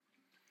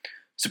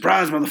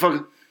Surprise,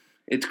 motherfucker!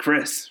 It's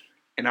Chris,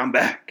 and I'm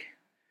back.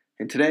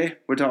 And today,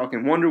 we're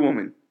talking Wonder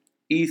Woman,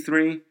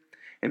 E3,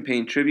 and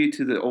paying tribute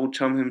to the old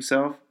chum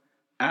himself,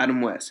 Adam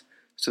West.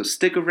 So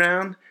stick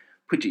around,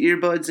 put your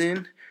earbuds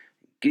in,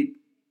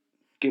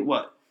 get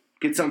what?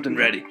 Get something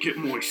ready. Get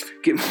moist.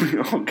 Get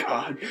moist. Oh,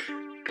 God.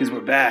 Because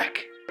we're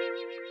back.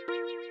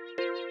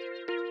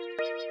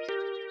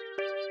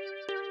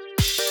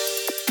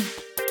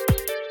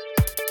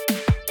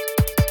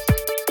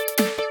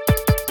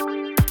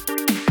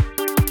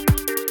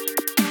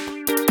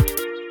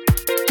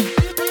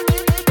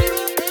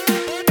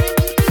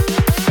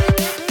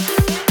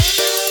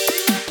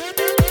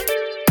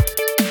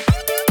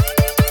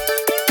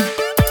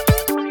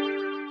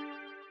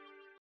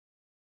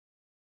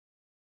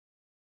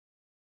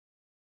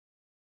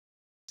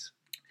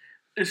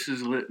 This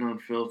is Lit and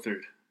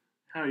Unfiltered.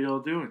 How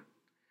y'all doing?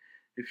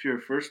 If you're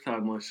a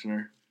first-time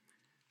listener,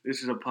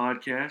 this is a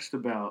podcast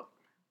about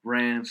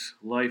rants,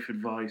 life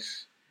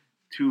advice,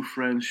 two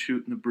friends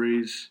shooting the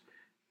breeze,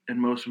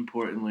 and most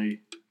importantly,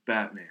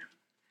 Batman.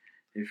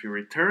 If you're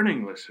a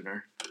returning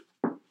listener,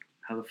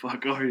 how the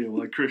fuck are you?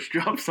 Like Chris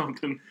dropped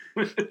something.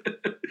 Like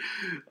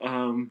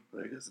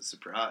it's a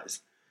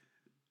surprise.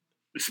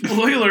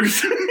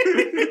 Spoilers!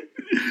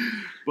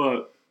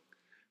 But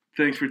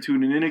thanks for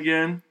tuning in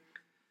again.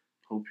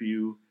 Hope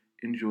you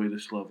enjoy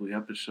this lovely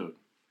episode.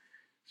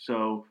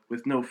 So,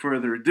 with no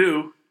further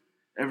ado,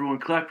 everyone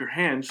clap your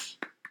hands.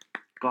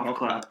 Golf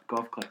clap.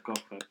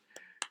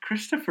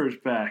 Christopher's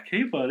back.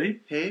 Hey,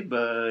 buddy. Hey,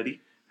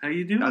 buddy. How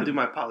you doing? I'll do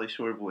my Pauly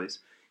Shore voice.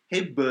 Hey,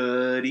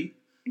 buddy.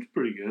 It's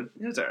pretty good.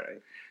 It's all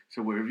right.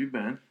 So, where have you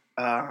been?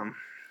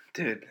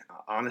 Dude,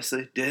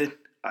 honestly,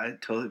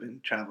 I'd totally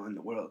been traveling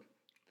the world.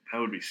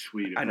 That would be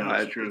sweet if I know,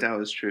 that was true. that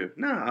was true.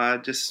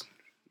 No, just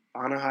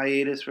on a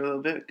hiatus for a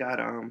little bit. Got,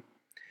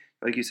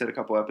 like you said a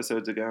couple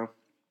episodes ago,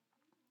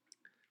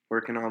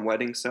 working on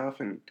wedding stuff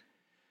and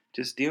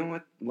just dealing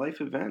with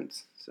life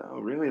events. So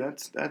really,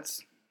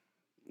 that's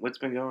what's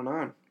been going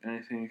on.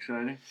 Anything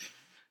exciting?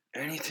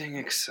 Anything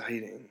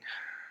exciting?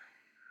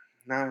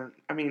 Nah,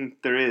 I mean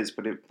there is,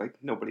 but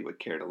nobody would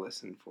care to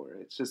listen for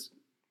it. It's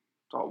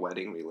all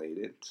wedding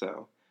related.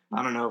 So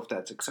I don't know if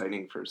that's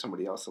exciting for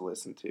somebody else to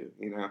listen to.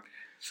 You know,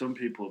 some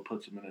people it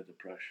puts them in a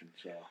depression.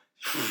 So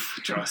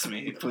trust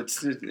me, it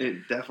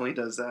definitely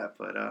does that.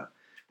 But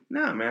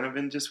no, man, I've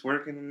been just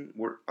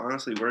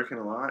honestly working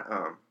a lot.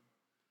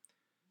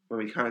 When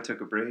we kind of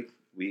took a break,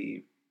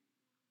 it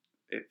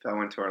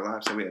fell into our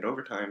laps, so we had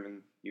overtime,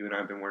 and you and I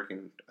have been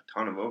working a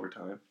ton of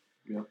overtime.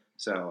 Yep.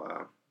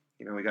 So,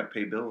 we got to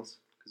pay bills,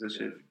 because this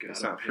shit,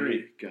 it's not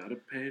free. Gotta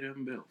pay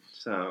them bills.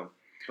 So,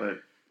 but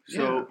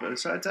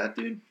besides that,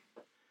 dude,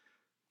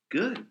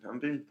 good.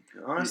 I've been,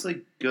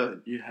 honestly,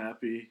 good. You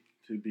happy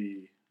to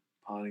be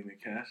podding the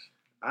cast?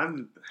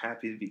 I'm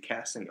happy to be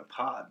casting a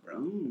pod, bro.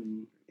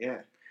 Ooh. Yeah.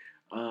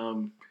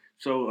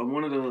 So on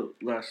one of the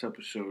last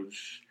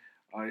episodes,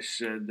 I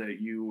said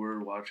that you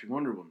were watching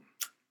Wonder Woman.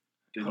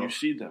 Did you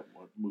see that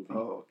one movie?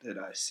 Oh, did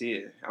I see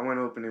it? I went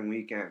opening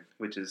weekend,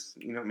 which is,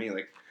 you know me,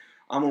 like,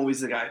 I'm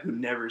always the guy who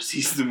never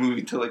sees the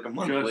movie till like a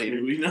month later.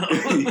 Me, we know.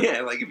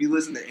 Yeah, like if you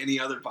listen to any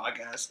other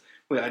podcast,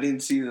 I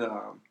didn't see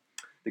the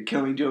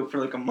Killing Joke for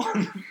like a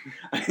month.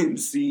 I didn't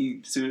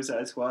see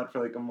Suicide Squad for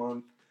like a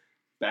month.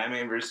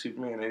 Batman vs.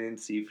 Superman I didn't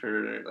see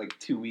for like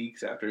 2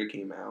 weeks after it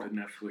came out. The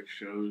Netflix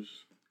shows.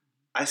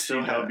 I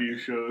still CW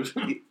shows.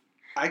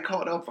 I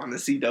caught up on the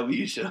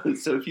CW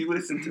shows, so if you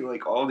listen to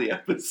like all the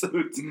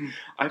episodes,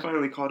 I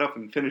finally caught up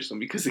and finished them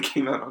because it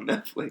came out on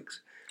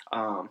Netflix.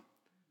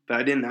 But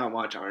I did not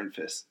watch Iron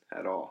Fist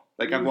at all.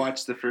 Like I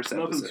watched the first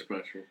episode. Nothing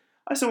special.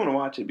 I still want to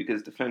watch it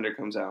because Defender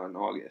comes out in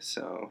August,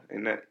 so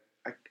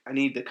I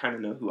need to kind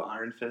of know who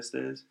Iron Fist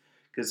is,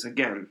 because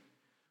again,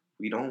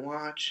 we don't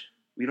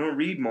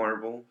read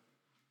Marvel,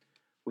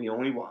 we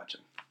only watch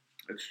them.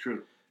 That's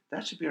true.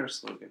 That should be our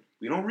slogan.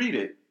 We don't read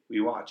it, we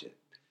watch it.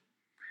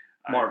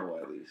 Marvel,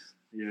 at least.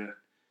 Yeah.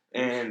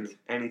 And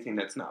anything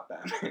that's not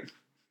Batman.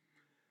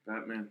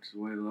 Batman's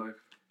the way of life.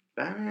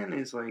 Batman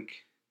is like,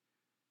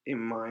 in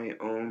my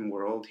own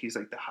world, he's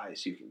like the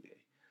highest you can be.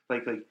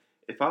 Like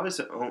if I was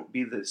to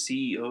be the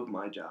CEO of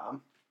my job,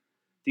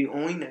 the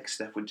only next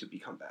step would to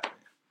become Batman.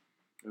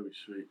 That'd be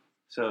sweet.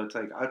 So it's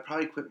like, I'd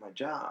probably quit my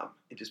job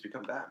and just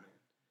become Batman.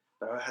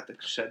 But I would have to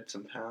shed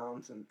some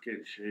pounds and get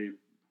in shape.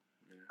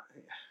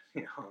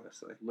 Yeah,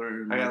 honestly.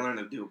 I gotta learn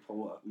to do a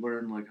pull-up.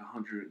 Learn like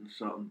 100 and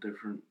something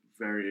different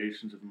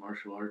variations of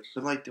martial arts.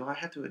 But like, do I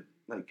have to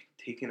like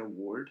take an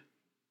award?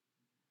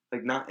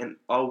 Like not an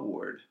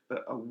award,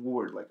 but a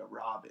ward like a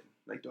Robin.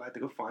 Like, do I have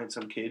to go find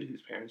some kid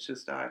whose parents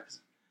just died?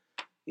 'Cause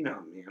you know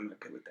me, I'm not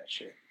good with that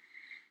shit.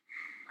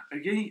 I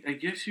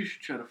guess you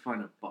should try to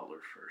find a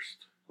butler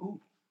first. Ooh.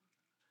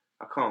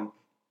 I'll call him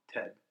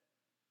Ted.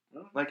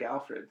 Oh. Like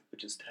Alfred,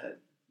 which is Ted.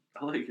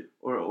 I like it.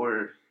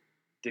 Or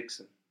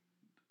Dixon.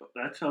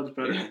 That sounds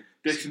better. Yeah.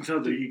 Dixon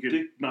sounds like he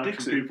could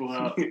knock some people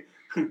out.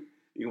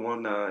 You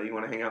want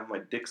to hang out with my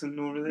Dixon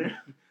over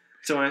there?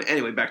 So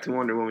anyway, back to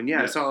Wonder Woman.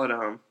 Yeah, I saw it.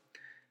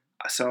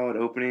 I saw it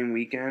opening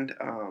weekend.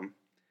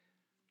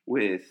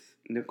 with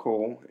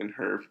Nicole and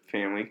her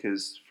family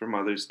because for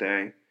Mother's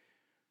Day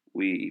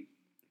we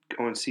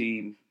go and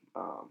see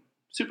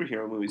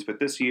superhero movies. But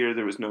this year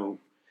there was no.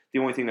 The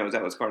only thing that was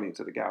out was Guardians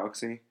of the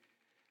Galaxy.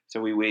 So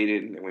we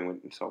waited and then we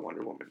went and saw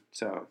Wonder Woman.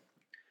 So,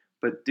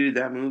 but dude,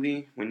 that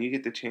movie, when you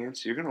get the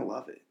chance, you're gonna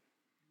love it.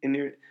 And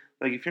you're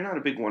like, if you're not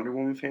a big Wonder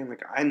Woman fan,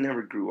 like I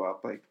never grew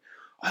up like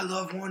I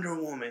love Wonder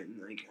Woman.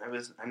 Like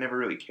I never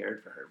really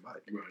cared for her,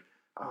 but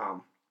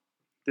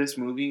this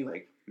movie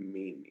like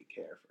made me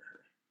care for her.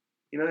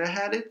 You know, it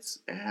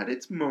had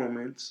its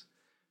moments,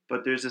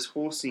 but there's this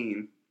whole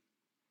scene,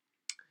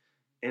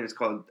 and it's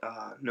called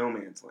No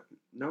Man's Land.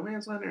 No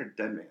Man's Land or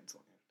Dead Man's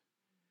Land?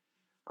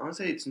 I want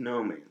to say it's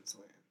No Man's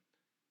Land.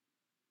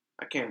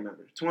 I can't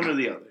remember. It's one or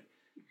the other.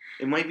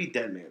 It might be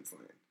Dead Man's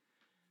Land.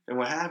 And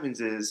what happens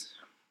is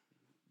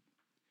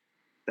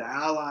the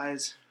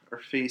Allies are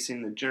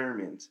facing the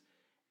Germans,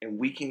 and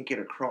we can't get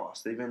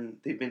across. They've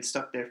been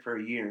stuck there for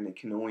a year, and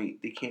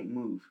they can't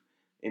move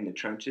in the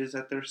trenches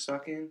that they're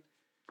stuck in.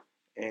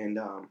 And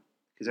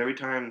because every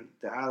time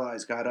the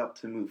Allies got up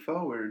to move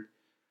forward,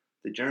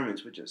 the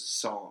Germans would just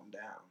saw them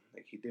down.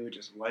 Like they would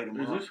just light them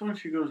up. Is this when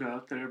she goes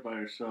out there by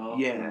herself?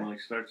 Yeah. And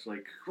like starts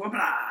like blah, blah,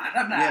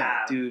 blah, yeah,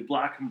 dude.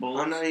 Blocking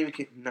bullets. I'm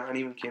not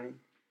even kidding.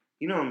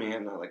 You know me,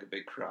 I'm not like a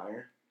big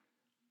crier.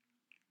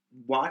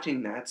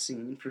 Watching that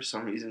scene for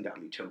some reason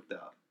got me choked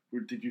up.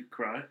 Did you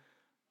cry?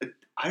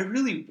 I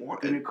really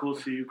want. Did Nicole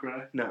see you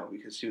cry? No,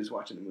 because she was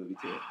watching the movie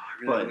too.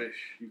 I really wish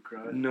you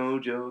cried. No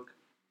joke.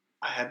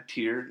 I had a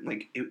tear.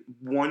 Like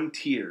one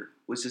tear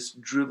was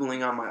just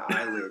dribbling on my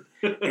eyelid,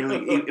 and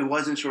like it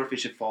wasn't sure if it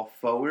should fall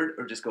forward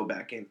or just go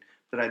back in.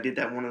 But I did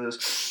that one of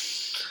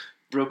those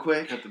real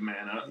quick. Got the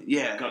man up.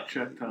 Yeah. Gut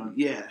check time.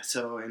 Yeah.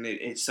 So and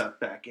it sucked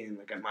back in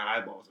like my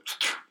eyeballs.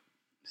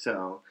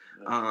 So,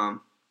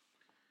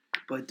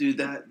 but dude,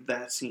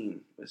 that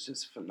scene was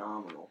just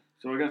phenomenal.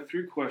 So I got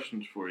 3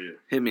 questions for you.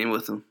 Hit me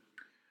with them.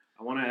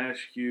 I want to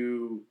ask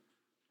you,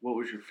 what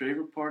was your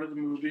favorite part of the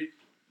movie,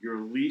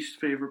 your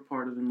least favorite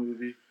part of the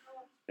movie,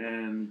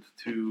 and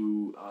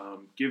to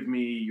give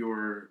me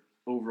your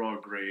overall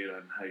grade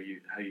on how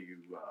you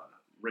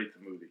rate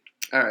the movie.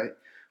 All right.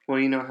 Well,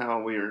 you know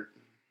how we're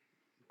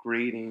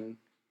grading.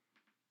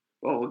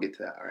 Well, we'll get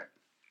to that. All right.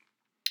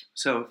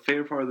 So,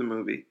 favorite part of the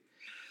movie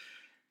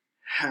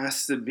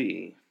has to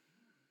be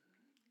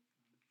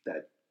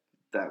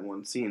that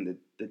one scene,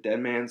 the Dead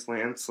Man's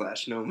Land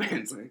 / No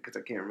Man's Land, because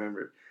I can't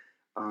remember.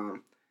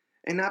 And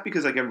not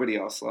because like everybody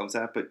else loves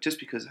that, but just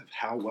because of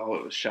how well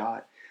it was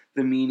shot,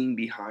 the meaning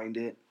behind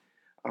it,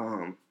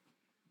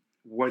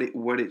 what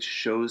it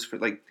shows for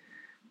like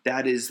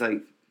that is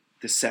like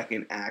the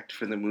second act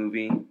for the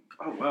movie.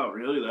 Oh wow,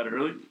 really? That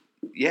early?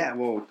 Yeah,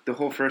 well, the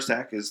whole first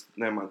act is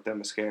them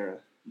mascara.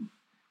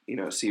 You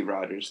know, Steve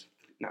Rogers.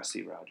 Not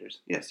Steve Rogers.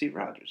 Yeah, Steve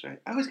Rogers, right?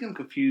 I always get him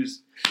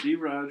confused. Steve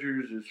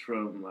Rogers is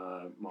from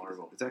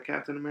Marvel. Is that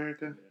Captain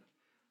America?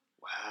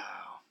 Yeah.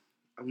 Wow.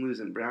 I'm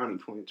losing brownie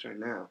points right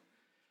now.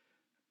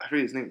 I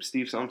forget his name.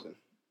 Steve something.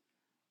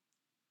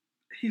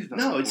 He's not.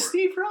 No, it's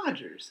Steve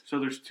Rogers. So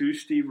there's 2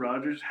 Steve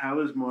Rogers. How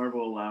is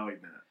Marvel allowing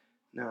that?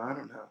 No, I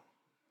don't know.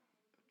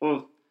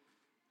 Well,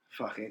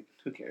 fuck it.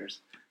 Who cares?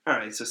 All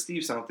right, so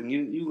Steve something.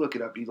 You look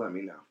it up. You let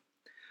me know.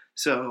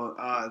 So,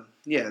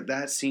 yeah,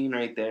 that scene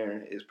right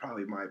there is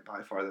probably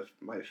by far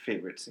my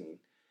favorite scene.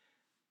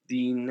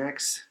 The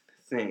next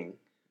thing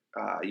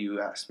you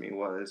asked me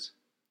was,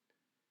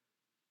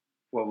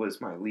 what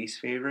was my least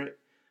favorite?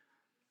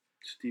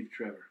 Steve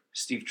Trevor.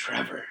 Steve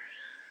Trevor.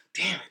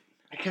 Damn it.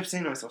 I kept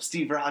saying to myself,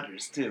 Steve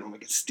Rogers, too. I'm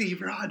like, it's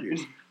Steve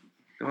Rogers.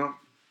 Well,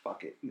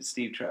 fuck it. It's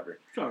Steve Trevor.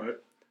 It's all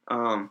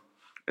right.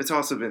 It's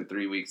also been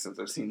 3 weeks since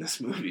I've seen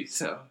this movie,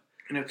 so.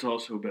 And it's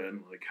also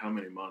been, like, how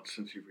many months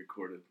since you've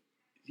recorded?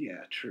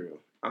 Yeah, true.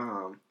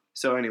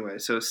 So anyway,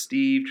 so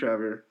Steve,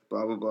 Trevor,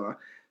 blah, blah, blah.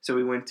 So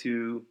we went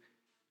to...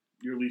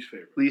 Your least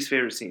favorite. Least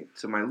favorite scene.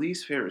 So my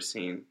least favorite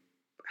scene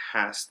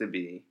has to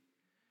be,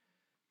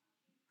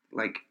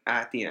 like,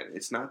 at the end.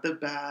 It's not the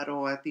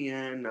battle at the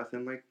end,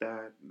 nothing like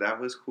that. That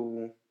was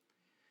cool.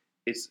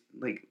 It's,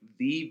 like,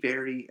 the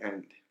very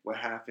end. What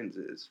happens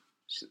is...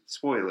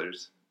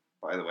 Spoilers,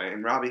 by the way.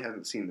 And Robbie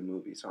hasn't seen the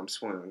movie, so I'm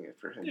spoiling it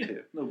for him,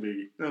 too. No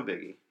biggie. No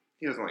biggie.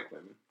 He doesn't like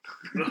women.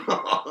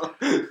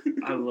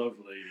 I love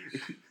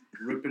ladies.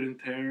 Rip it and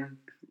tearing.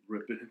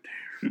 Rip it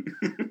and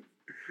tearing.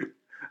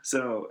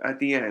 So, at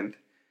the end,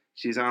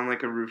 she's on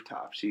like a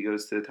rooftop. She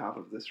goes to the top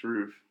of this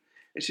roof.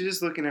 And she's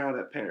just looking out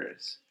at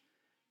Paris.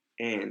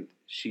 And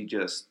she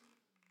just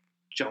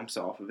jumps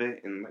off of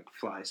it and like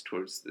flies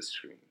towards the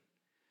screen.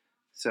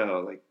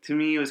 So, like, to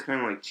me, it was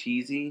kind of like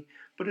cheesy.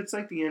 But it's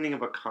like the ending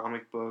of a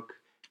comic book.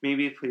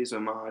 Maybe it plays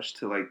homage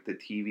to like the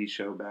TV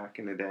show back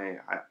in the day.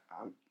 I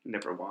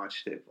never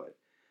watched it, but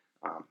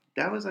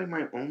that was like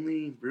my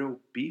only real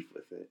beef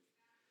with it.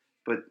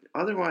 But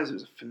otherwise, it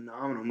was a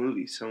phenomenal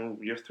movie. So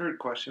your third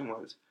question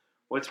was,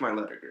 what's my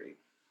letter grade?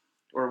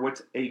 Or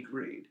what's a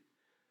grade?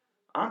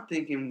 I'm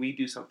thinking we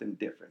do something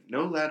different.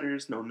 No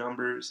letters, no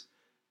numbers.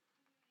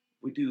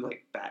 We do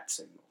like bat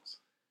signals.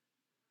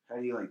 How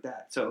do you like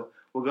that? So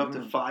we'll go up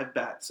to 5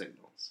 bat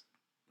signals.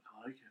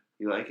 I like it.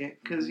 You like it?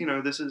 Because,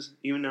 this is,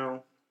 even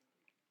though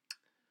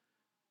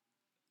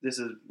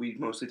we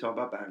mostly talk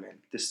about Batman,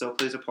 this still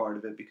plays a part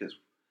of it because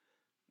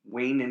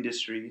Wayne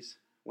Enterprises,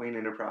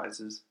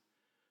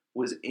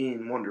 was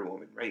in Wonder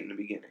Woman right in the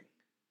beginning.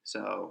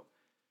 So,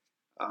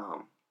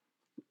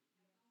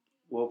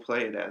 we'll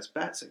play it as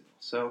bat signals.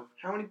 So,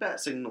 how many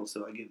bat signals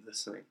do I give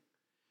this thing?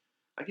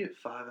 I give it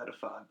 5 out of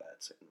 5 bat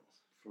signals.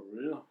 For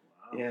real?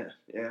 Wow. Yeah,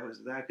 it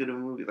was that good of a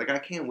movie. Like, I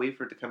can't wait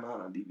for it to come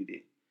out on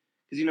DVD.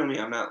 Because you know me,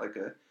 I'm not like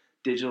a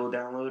digital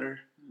downloader.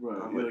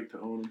 Right, you like to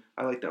own them.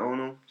 I like to own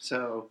them,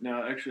 so...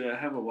 Now, actually, I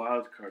have a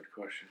wild card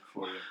question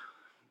for you.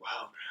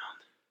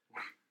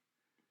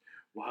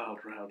 Wild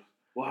round.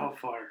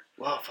 Wildfire.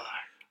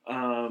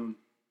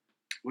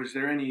 Was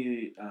there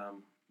any,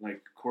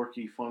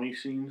 quirky, funny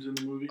scenes in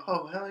the movie?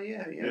 Oh, hell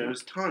yeah. There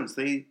was tons.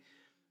 I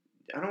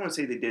don't want to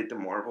say they did it the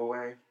Marvel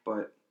way,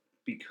 but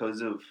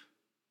because of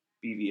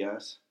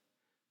BVS,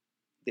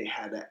 they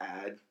had to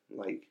add,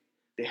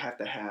 they have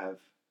to have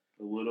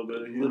a little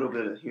bit of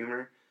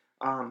humor.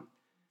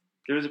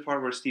 There was a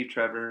part where Steve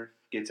Trevor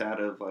gets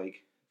out of,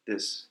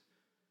 this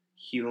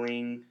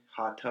healing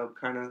hot tub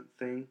kind of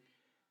thing,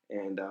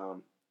 and,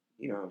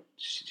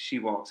 she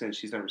walks in,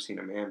 she's never seen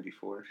a man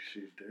before.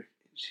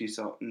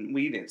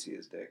 We didn't see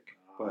his dick,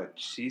 but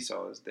she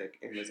saw his dick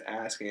and was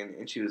asking,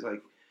 and she was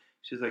like,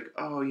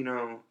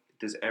 oh,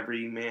 does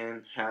every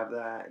man have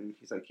that? And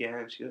he's like, yeah,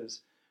 and she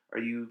goes,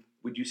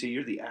 would you say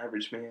you're the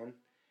average man?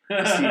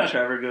 And Steve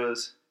Trevor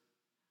goes,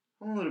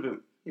 I'm a little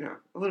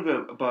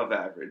bit above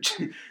average.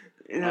 And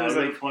it was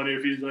funny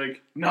if he's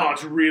like, no,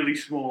 it's really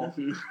small.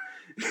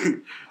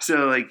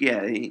 So,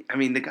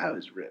 the guy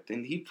was ripped,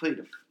 and he played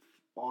an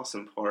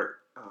awesome part.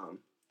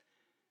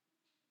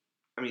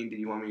 Did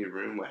you want me to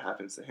ruin what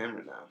happens to him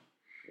or no?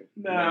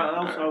 No,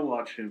 I'll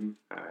watch him.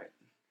 All right.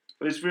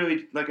 But it's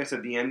really, like I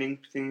said, the ending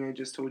thing I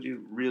just told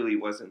you really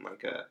wasn't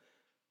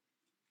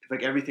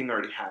everything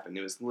already happened.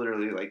 It was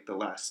literally the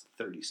last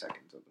 30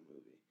 seconds of the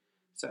movie.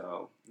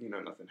 So,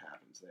 nothing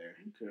happens there.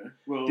 Okay.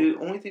 Well, the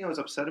only thing I was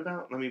upset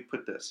about, let me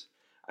put this.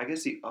 I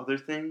guess the other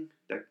thing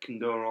that can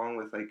go wrong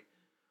with,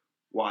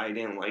 why I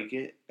didn't like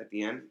it at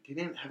the end, they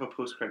didn't have a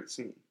post-credit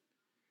scene.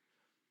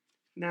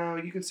 Now,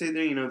 you can say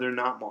they're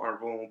not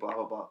Marvel, blah,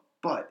 blah, blah.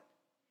 But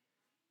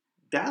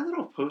that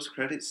little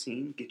post-credit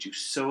scene gets you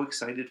so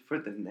excited for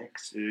the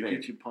next thing. It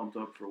gets you pumped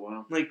up for a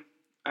while.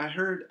 I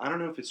heard, I don't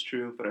know if it's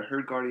true, but I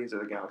heard Guardians of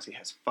the Galaxy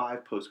has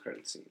 5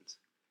 post-credit scenes.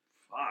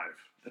 5?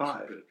 That's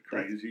a bit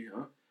crazy,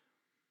 huh?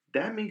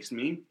 That makes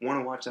me want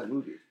to watch that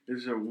movie.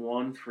 Is there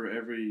one for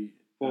every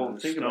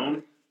think stone? About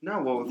it.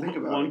 No, think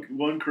about it.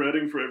 One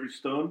crediting for every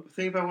stone?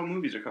 Think about what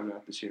movies are coming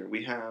out this year.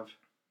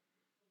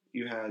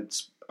 You had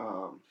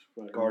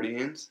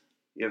Guardians.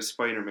 You have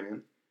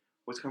Spider-Man.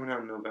 What's coming out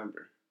in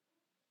November?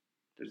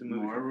 There's a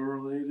movie. Marvel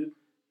related?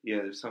 Yeah,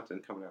 there's something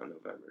coming out in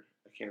November.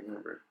 I can't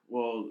remember.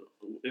 Well,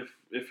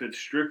 if it's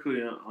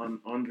strictly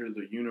under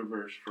the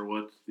universe for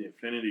what the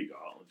Infinity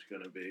Gauntlet's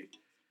going to be,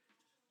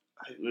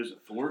 is it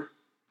Thor?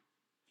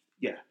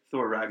 Yeah,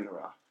 Thor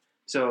Ragnarok.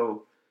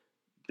 So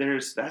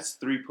that's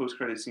 3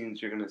 post-credit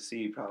scenes you're going to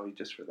see probably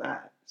just for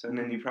that. So and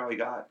then you probably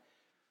got,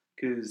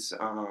 because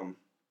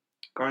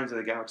Guardians of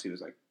the Galaxy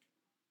was the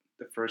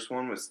first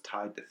one was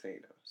tied to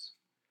Thanos.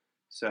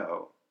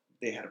 So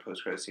they had a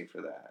post-credit scene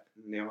for that.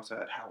 And they also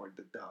had Howard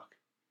the Duck.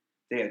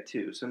 They had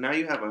 2. So now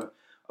you have a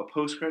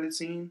post-credit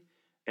scene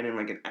and then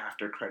an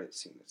after-credit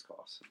scene, it's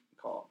called.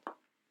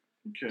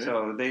 Okay.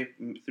 So they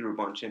threw a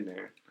bunch in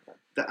there.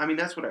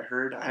 That's what I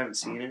heard. I haven't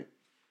seen it.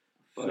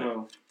 But.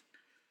 So,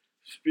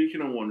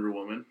 speaking of Wonder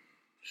Woman,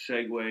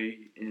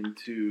 segue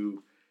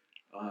into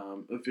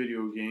a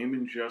video game,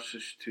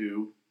 Injustice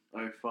 2.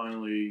 I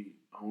finally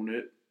own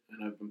it,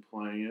 and I've been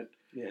playing it.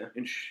 Yeah.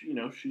 And,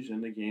 she's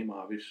in the game,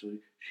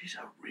 obviously. She's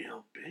a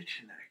real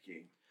bitch in that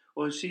game.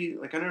 Well, is she,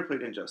 I never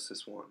played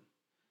Injustice 1.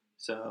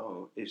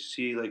 So, is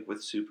she,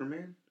 with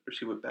Superman? Or is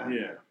she with Batman?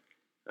 Yeah.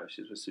 Oh,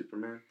 she's with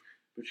Superman?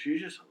 But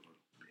she's just a little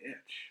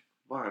bitch.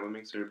 Why? What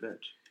makes her a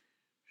bitch?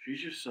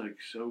 She's just,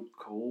 so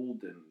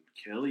cold and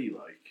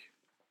Kelly-like.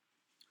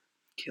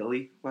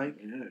 Kelly-like?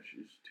 Yeah,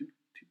 she's too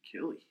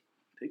Kelly.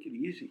 Take it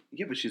easy.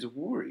 Yeah, but she's a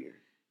warrior.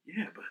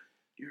 Yeah, but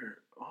you're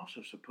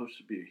also supposed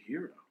to be a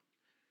hero.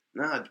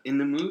 Nah, in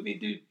the movie,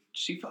 dude,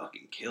 she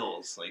fucking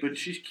kills. But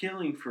she's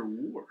killing for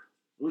war.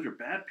 Those are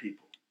bad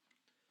people.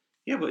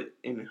 Yeah, but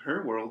in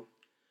her world,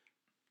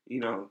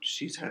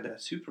 she's had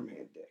that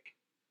Superman dick.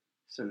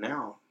 So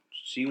now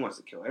she wants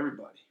to kill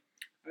everybody.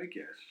 I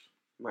guess.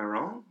 Am I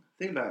wrong?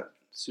 Think about it.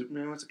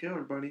 Superman wants to kill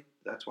everybody.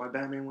 That's why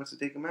Batman wants to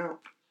take him out.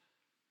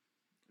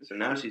 So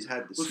now she's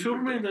had the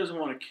Superman doesn't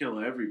want to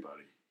kill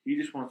everybody. He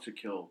just wants to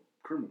kill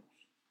criminals.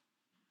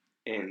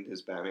 And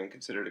is Batman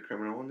considered a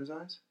criminal in his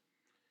eyes?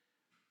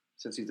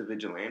 Since he's a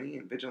vigilante,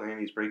 and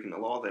vigilante's breaking the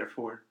law,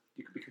 therefore,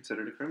 you could be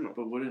considered a criminal.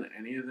 But wouldn't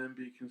any of them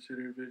be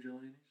considered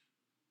vigilantes?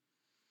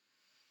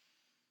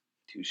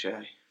 Touche.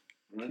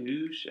 Right?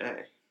 Touche.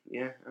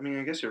 Yeah,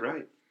 I guess you're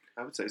right.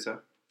 I would say so.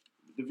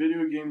 The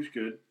video game's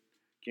good.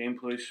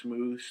 Gameplay's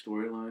smooth.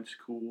 Storyline's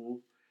cool.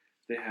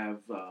 They have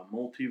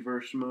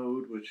multiverse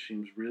mode, which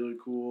seems really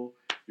cool.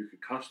 You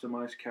could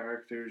customize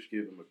characters,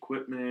 give them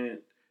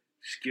equipment,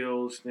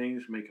 skills,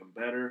 things, make them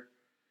better.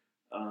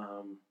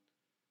 Um,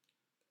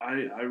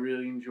 I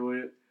really enjoy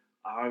it.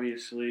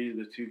 Obviously,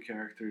 the two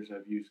characters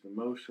I've used the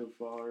most so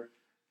far,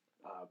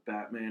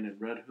 Batman and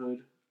Red Hood.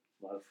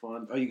 A lot of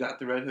fun. Oh, you got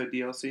the Red Hood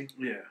DLC?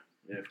 Yeah,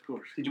 yeah, of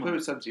course. Did you play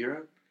with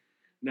Sub-Zero?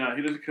 No,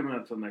 he doesn't come out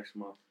until next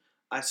month.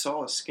 I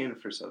saw a skin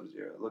for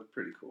Sub-Zero. It looked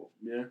pretty cool.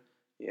 Yeah?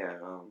 Yeah,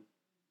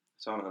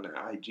 saw it on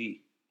the IG.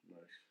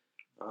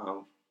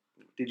 Nice.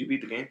 Did you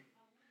beat the game?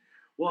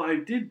 Well, I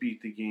did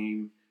beat the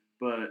game,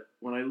 but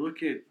when I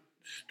look at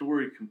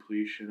story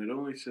completion, it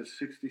only says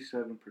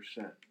 67%.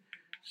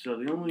 So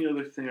the only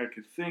other thing I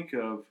could think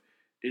of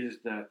is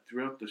that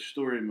throughout the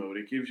story mode,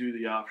 it gives you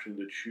the option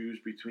to choose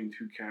between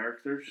two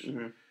characters.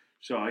 Mm-hmm.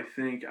 So I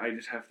think I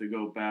just have to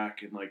go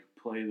back and like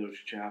play those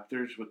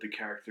chapters with the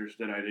characters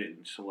that I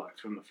didn't select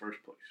from the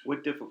first place.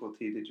 What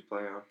difficulty did you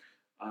play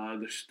on?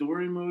 The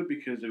story mode,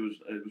 because it was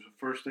the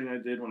first thing I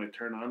did when I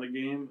turned on the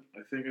game.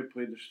 I think I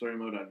played the story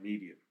mode on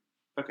medium.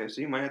 Okay,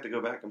 so you might have to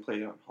go back and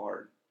play it on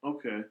hard.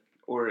 Okay.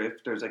 Or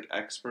if there's like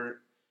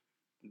expert,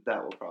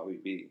 that will probably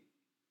be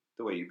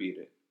the way you beat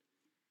it.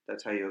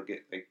 That's how you'll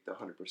get like the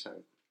 100%.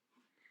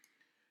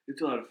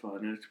 It's a lot of fun,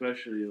 and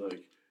especially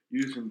like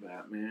using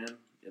Batman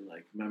and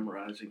like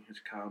memorizing his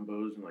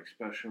combos and like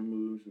special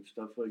moves and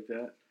stuff like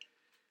that.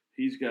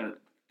 He's got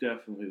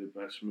definitely the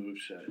best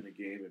moveset in the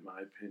game, in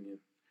my opinion.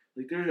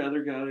 Like there's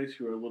other guys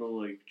who are a little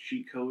like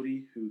cheat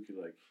codey who could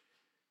like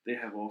they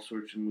have all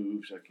sorts of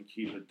moves that can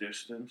keep a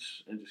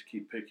distance and just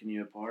keep picking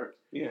you apart.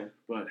 Yeah.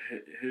 But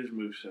his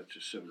moveset's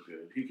just so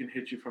good. He can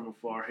hit you from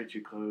afar, hit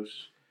you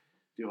close,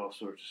 do all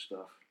sorts of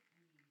stuff.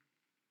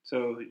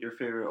 So your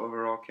favorite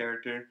overall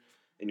character,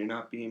 and you're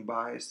not being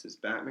biased, is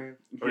Batman?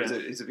 Or Yes.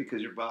 is it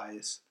because you're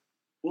biased?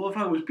 Well, if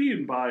I was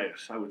being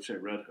biased, I would say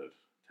Red Hood,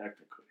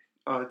 technically.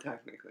 Oh,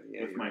 technically,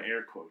 yeah. With my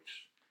air quotes.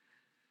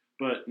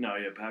 But no,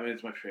 yeah,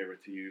 Batman's my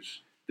favorite to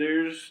use.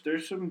 There's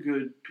some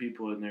good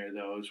people in there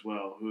though as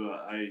well who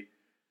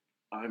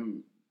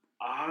I'm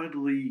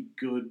oddly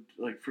good.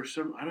 Like for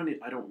some, I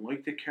don't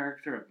like the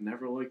character. I've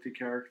never liked the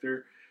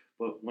character,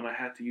 but when I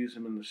had to use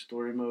him in the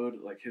story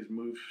mode, like his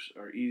moves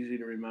are easy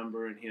to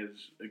remember, and he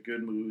has a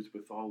good moves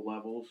with all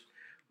levels.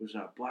 Was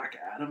Black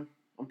Adam?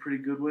 I'm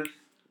pretty good with.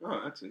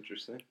 Oh, that's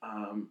interesting.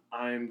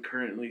 I'm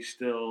currently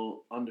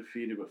still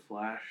undefeated with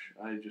Flash.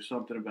 Just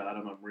something about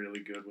him. I'm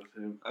really good with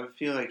him. I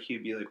feel like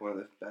he'd be like one of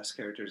the best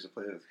characters to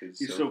play with because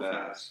He's so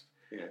fast.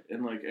 Yeah.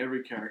 And like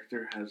every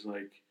character has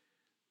like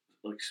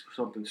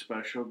something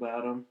special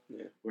about him.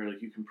 Yeah. Where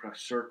like you can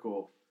press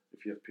circle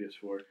if you have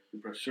PS4. You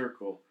press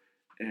circle,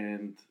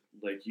 and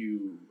like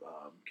you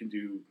can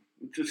do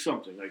just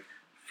something like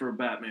for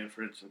Batman,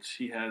 for instance,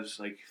 he has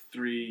like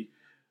 3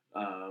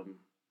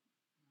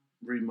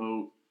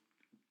 remote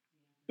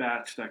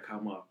bats that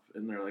come up,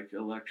 and they're like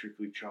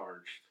electrically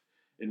charged,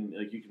 and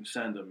like you can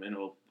send them, and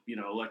it'll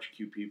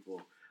electrocute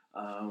people.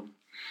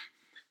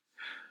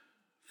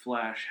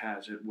 Flash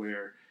has it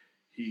where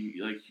he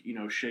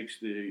shakes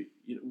the.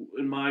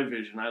 In my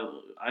vision,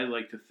 I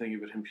like to think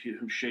of it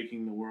him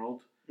shaking the world,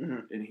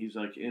 Mm-hmm. and he's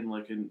like in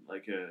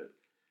a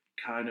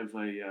kind of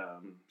a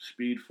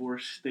Speed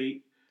Force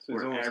state. So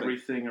Where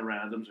everything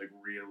around them's like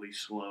really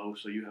slow,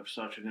 so you have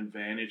such an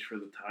advantage for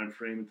the time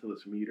frame until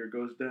this meter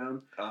goes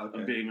down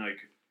of being like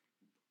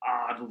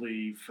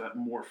oddly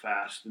more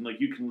fast, and like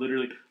you can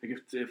literally like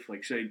if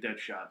like say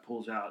Deadshot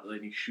pulls out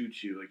and he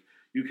shoots you, like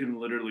you can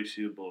literally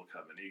see the bullet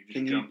coming. You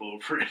can just jump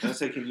over it. I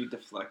say, can you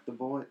deflect the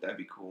bullet? That'd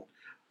be cool.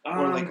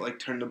 Or like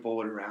turn the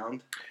bullet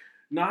around.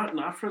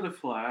 Not for the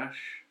Flash,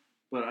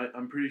 but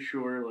I'm pretty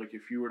sure like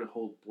if you were to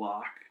hold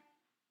block.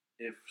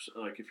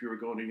 If you were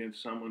going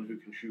against someone who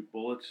can shoot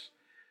bullets,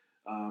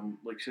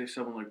 like say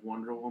someone like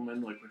Wonder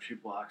Woman, like when she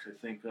blocks, I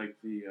think like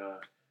the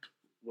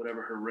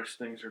whatever her wrist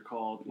things are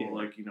called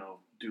will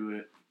do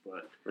it.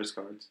 But wrist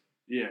guards.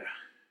 Yeah,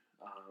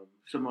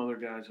 some other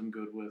guys I'm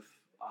good with.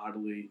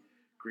 Oddly,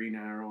 Green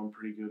Arrow I'm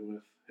pretty good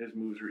with. His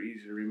moves are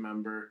easy to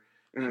remember.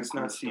 And it's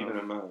not Stephen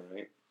Amell,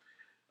 right?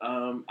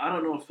 I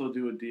don't know if they'll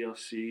do a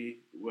DLC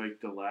like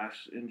the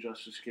last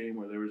Injustice game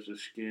where there was a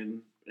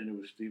skin and it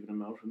was Stephen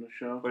Amell from the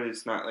show. But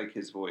it's not like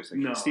his voice. Like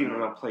no, Stephen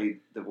Amell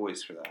played the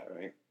voice for that,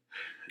 right?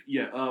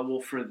 Yeah,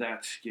 well, for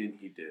that skin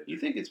he did. You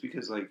think it's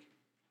because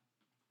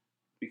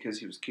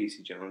he was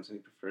Casey Jones and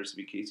he prefers to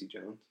be Casey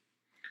Jones?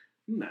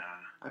 Nah.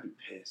 I'd be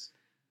pissed.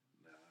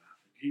 Nah.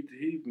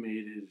 He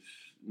made his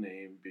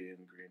name being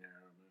Green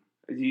Arrow,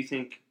 man. Do you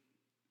think,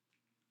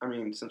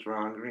 since we're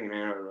on Green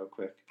Arrow real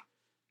quick,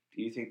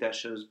 do you think that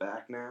show's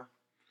back now?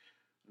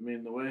 I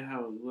mean, the way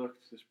how it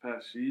looked this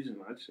past season,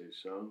 I'd say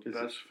so.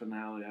 Best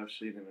finale I've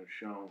seen in a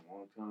show in a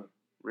long time.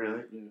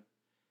 Really? Yeah.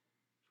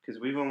 Because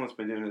we've almost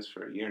been doing this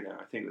for a year now.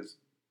 I think it was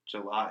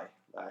July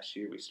last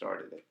year we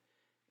started it.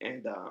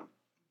 And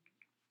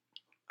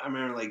I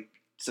remember, like,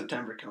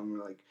 September coming,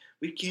 we're like,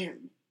 we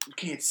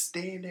can't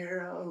stand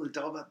Arrow. It's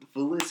all about the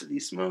Felicity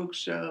Smoke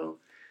show.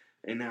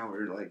 And now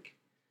we're like,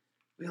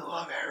 we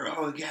love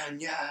Arrow again,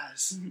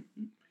 yes.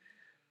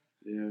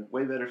 Yeah.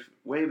 Way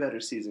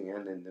better season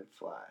ending than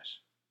Flash.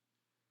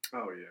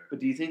 Oh yeah. But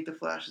do you think the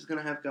Flash is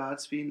gonna have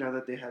Godspeed now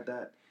that they had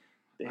that?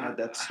 They had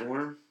that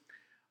storm.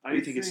 Or do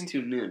you think it's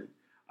too new?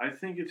 I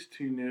think it's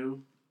too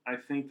new. I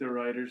think the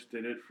writers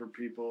did it for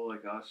people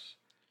like us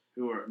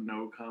who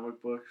know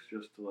comic books,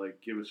 just to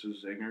like give us a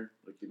zinger,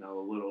 like a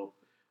little.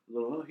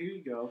 Oh, here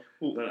you go.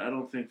 Well, but I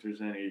don't think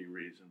there's any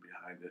reason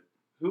behind it.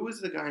 Who was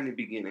the guy in the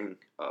beginning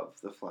of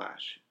the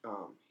Flash?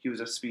 He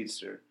was a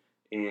speedster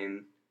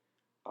in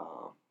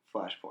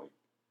Flashpoint.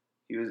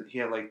 He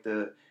had like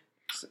a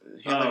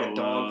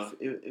dog.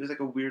 It was like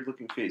a weird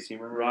looking face. You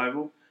remember?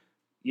 Rival.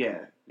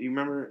 Yeah, you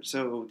remember?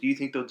 So, do you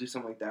think they'll do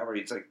something like that where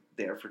he's like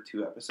there for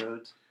 2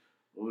 episodes?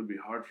 Well, it would be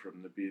hard for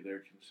him to be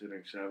there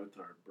considering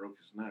Savitar broke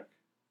his neck.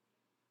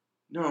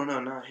 No,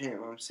 not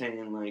him. I'm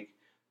saying like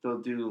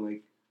they'll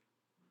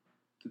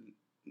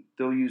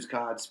use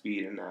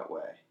Godspeed in that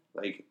way,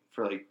 like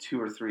for like 2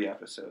 or 3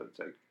 episodes,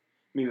 like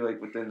maybe like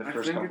within the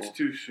first couple. I think it's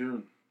too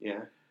soon.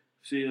 Yeah.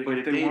 See, like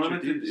if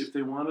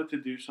they wanted to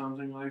do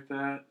something like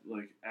that,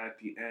 like at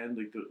the end,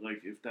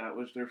 like if that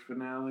was their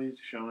finale,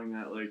 showing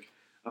that like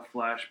a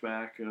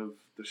flashback of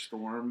the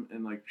storm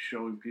and like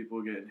showing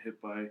people getting hit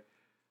by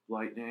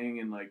lightning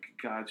and like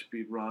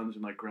Godspeed runs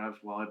and like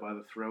grabs Wally by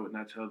the throat and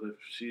that's how the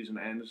season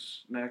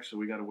ends next. So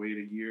we got to wait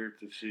a year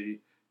to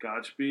see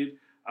Godspeed.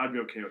 I'd be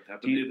okay with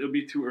that, but it'll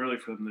be too early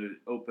for them to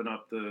open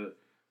up the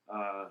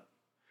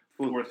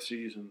 4th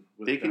season.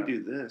 They can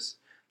do this.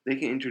 They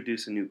can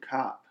introduce a new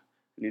cop,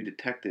 a new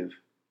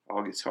detective,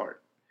 August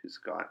Hart, who's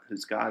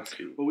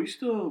Godspeed. But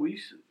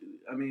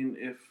I mean,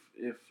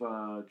 if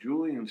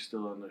Julian's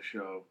still on the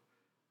show,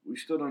 we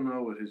still don't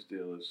know what his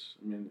deal is.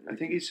 I mean, I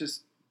think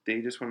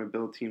they just want to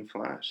build Team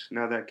Flash.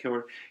 Now that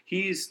Killer,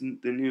 he's the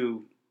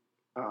new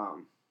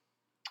Caitlin.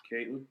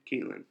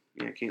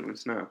 Yeah, Caitlin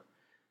Snow.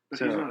 But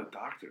he's not a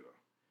doctor though.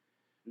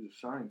 He's a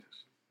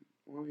scientist.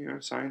 Well,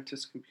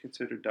 scientists can be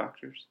considered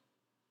doctors.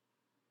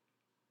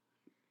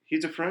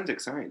 He's a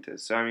forensic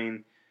scientist. So, I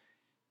mean,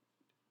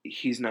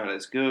 he's not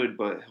as good,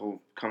 but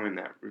he'll come in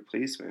that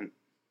replacement.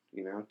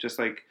 Just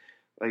like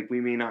we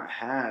may not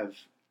have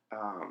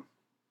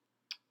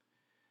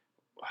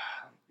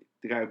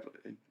the guy.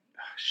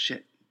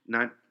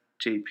 Not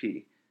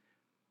JP.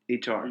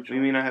 HR. We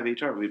may not have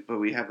HR, but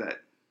we have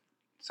that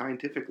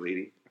scientific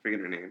lady. I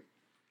forget her name.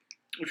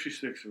 If she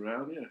sticks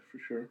around, yeah, for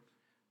sure.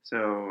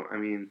 So, I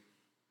mean,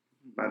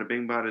 bada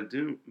bing, bada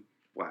doom.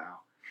 Wow.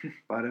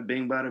 Bada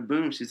bing, bada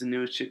boom. She's the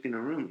newest chick in the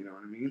room, you know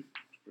what I mean?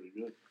 It's pretty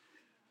good.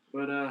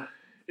 But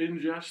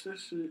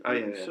Injustice,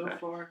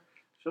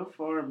 so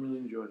far I'm really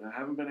enjoying it. I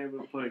haven't been able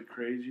to play a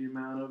crazy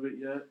amount of it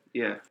yet.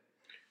 Yeah.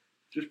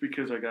 Just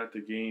because I got the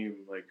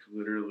game, like,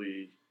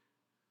 literally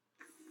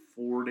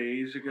 4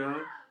 days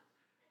ago.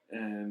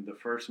 And the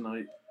first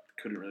night,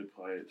 couldn't really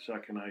play it.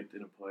 Second night,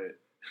 didn't play it.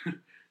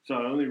 So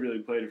I only really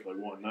played it for,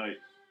 like, one night.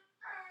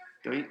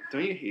 Don't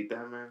you hate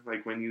that, man?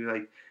 Like when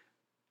you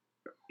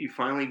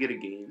finally get a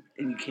game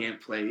and you can't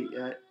play it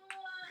yet.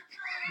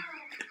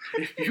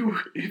 If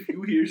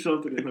you hear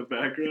something in the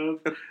background,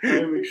 I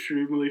am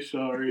extremely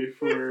sorry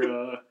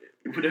for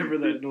whatever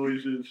that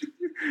noise is.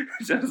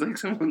 It sounds like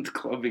someone's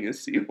clubbing a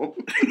seal.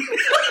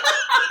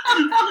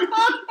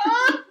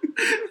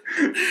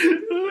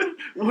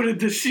 What did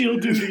the seal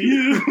do to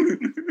you?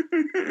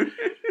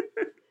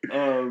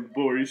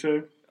 What were you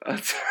saying? I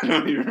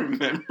don't even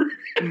remember.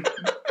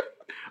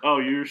 Oh,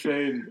 you were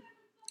saying,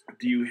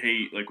 do you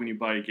hate, like, when you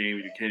buy a game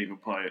and you can't even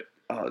play it?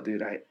 Oh,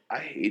 dude, I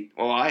hate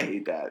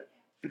that.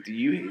 But do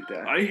you hate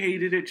that? I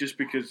hated it just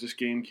because this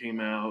game came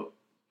out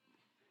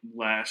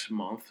last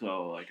month,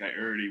 so, like, I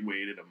already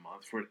waited a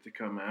month for it to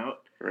come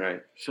out.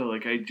 Right. So,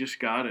 like, I just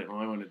got it, and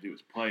all I wanted to do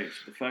was play it.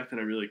 So the fact that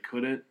I really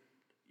couldn't,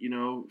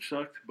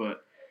 sucked,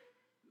 but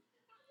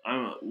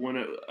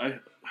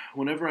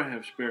whenever I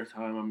have spare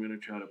time, I'm going to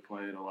try to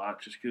play it a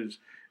lot just because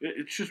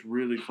it's just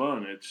really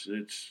fun. It's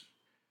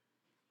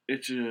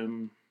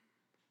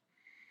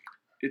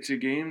a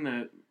game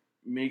that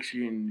makes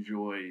you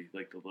enjoy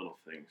like the little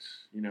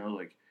things,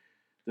 like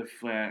the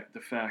fact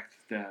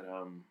that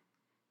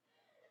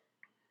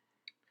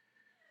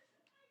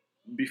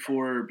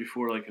before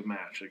like a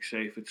match, like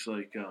say if it's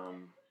like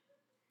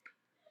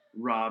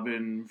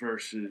Robin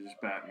versus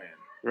Batman,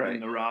 right?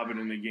 And the Robin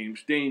in the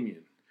game's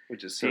Damian,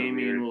 which is so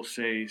Damian weird. will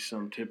say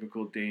some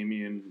typical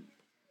Damian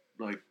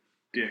like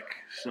dick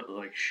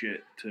like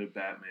shit to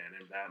Batman,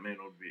 and Batman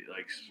will be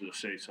like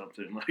say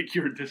something like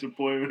 "you're a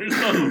disappointment" or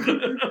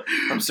something.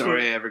 I'm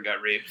sorry I ever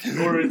got raped.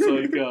 Or it's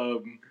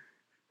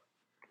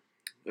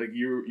like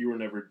you were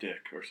never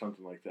dick or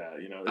something like that.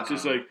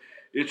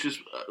 It's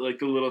just like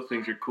the little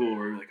things are cool.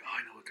 Where you're like, oh,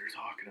 I know what they're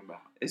talking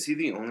about. Is he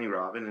the only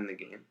Robin in the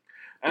game?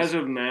 As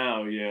of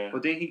now, yeah.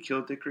 Well, didn't he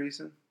kill Dick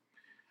Grayson?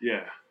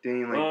 Yeah.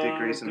 Didn't Dick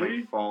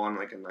Grayson fall on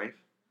like a knife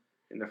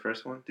in the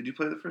first one? Did you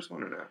play the first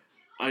one or not?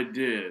 I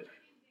did.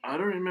 I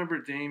don't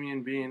remember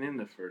Damian being in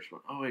the first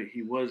one. Oh wait,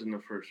 he was in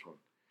the first one.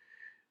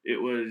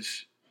 It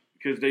was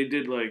because they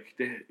did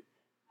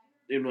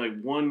in like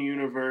one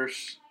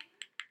universe,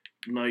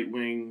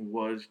 Nightwing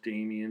was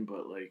Damian,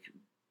 but like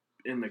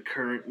in the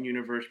current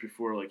universe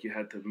before, like you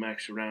had to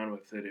mess around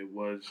with it, it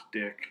was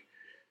Dick.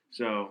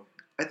 So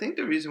I think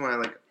the reason why I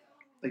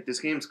like this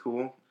game's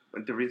cool.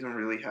 Like the reason I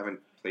really haven't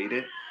played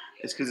it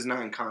is because it's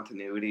not in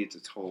continuity. It's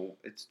its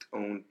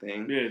own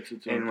thing. Yeah, it's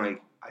its own and thing.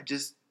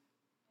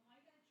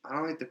 I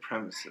don't like the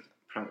premise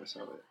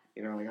of it.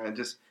 You know,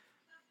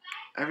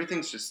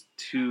 everything's just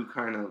too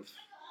kind of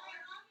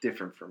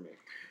different for me.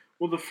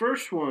 Well, the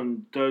first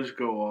one does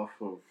go off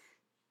of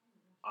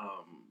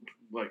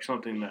like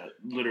something that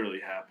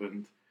literally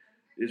happened.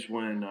 Is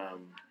when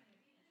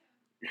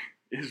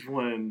is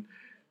when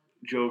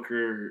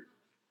Joker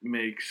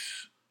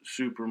makes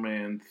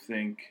Superman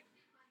think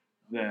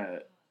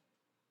that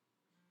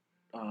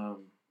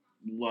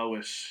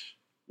Lois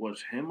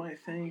was him, I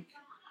think,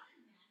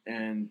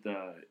 and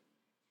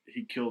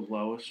he killed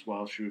Lois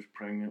while she was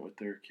pregnant with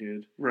their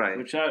kid. Right.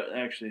 Which that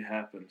actually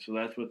happened. So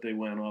that's what they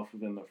went off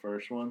of in the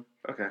first one.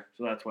 Okay.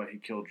 So that's why he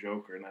killed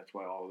Joker, and that's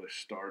why all this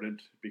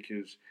started,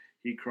 because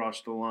he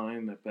crossed the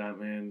line that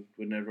Batman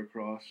would never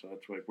cross. So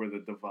that's like where the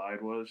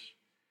divide was.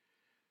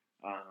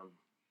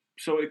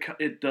 So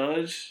it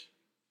does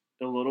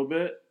a little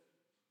bit,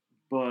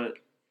 but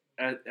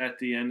at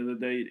the end of the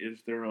day,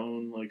 it's their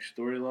own like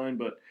storyline.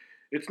 But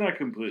it's not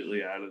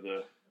completely out of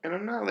the. And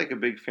I'm not like a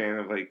big fan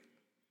of like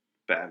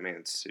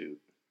Batman's suit.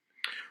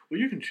 Well,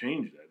 you can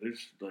change that.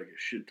 There's like a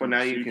shit But ton.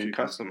 now of you suits can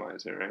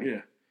customize it, right?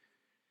 Yeah,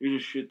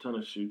 there's a shit ton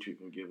of suits you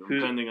can give them,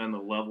 depending on the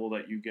level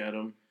that you get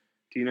them.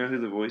 Do you know who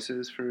the voice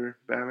is for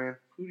Batman?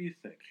 Who do you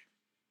think?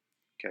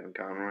 Kevin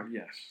Conroy.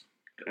 Yes,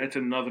 that's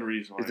another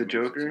reason why. Is the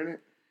Joker in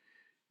it?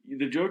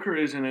 The Joker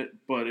is in it,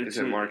 but it's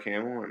is it Mark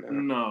Hamill or no?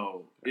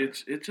 No,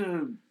 it's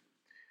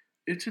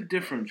a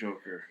different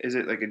Joker. Is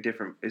it like a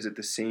different? Is it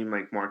the same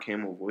like Mark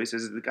Hamill voice?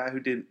 Is it the guy who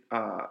did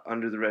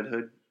Under the Red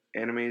Hood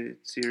animated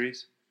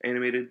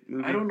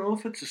movie? I don't know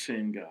if it's the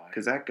same guy,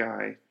 because that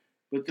guy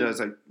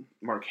does like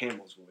Mark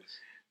Hamill's voice.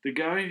 The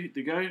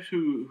guy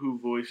who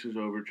voices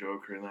over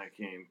Joker in that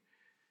game,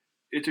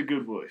 it's a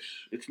good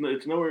voice. It's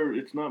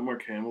not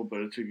Mark Hamill, but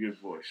it's a good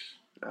voice.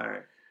 All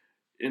right.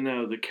 And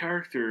the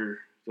character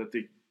that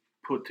they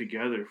put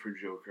together for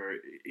Joker,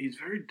 he's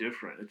very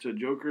different. It's a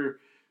Joker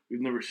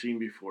we've never seen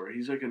before.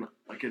 He's like an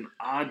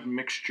odd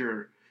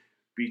mixture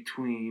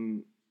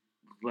between,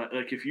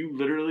 like, if you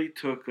literally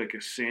took like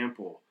a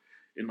sample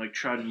and like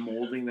tried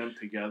molding them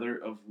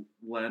together of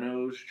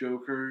Leno's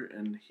Joker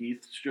and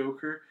Heath's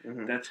Joker,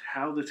 that's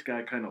how this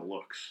guy kind of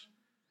looks.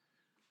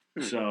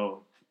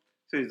 So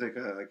he's like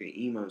an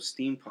emo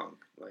steampunk,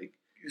 like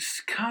it's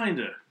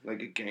kinda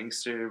like a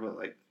gangster, but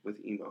like with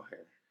emo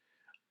hair.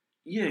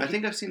 Yeah, I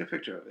think I've seen a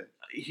picture of it.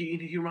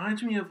 He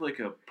reminds me of like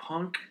a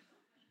punk,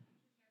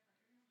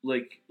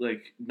 like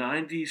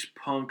 90s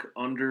punk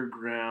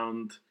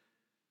underground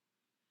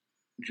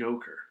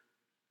Joker,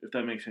 if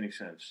that makes any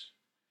sense.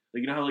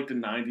 Like, you know how like the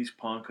 90s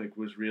punk like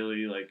was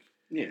really like,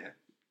 yeah,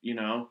 you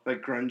know,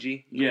 like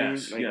grungy.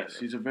 Yes, yes.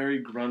 He's a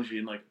very grungy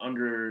and like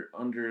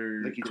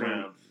underground. Like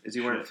is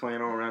he wearing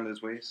flannel around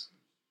his waist?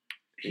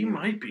 He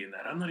might be in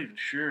that. I'm not even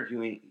sure.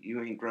 You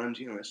ain't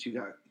grungy unless you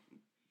got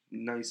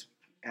nice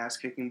ass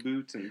kicking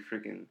boots and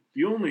freaking.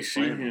 You only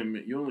see him.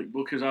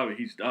 Because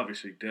he's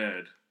obviously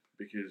dead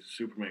because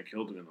Superman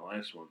killed him in the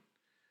last one.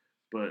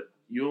 But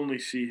you only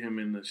see him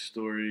in the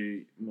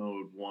story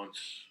mode once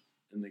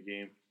in the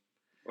game.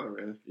 Oh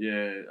really?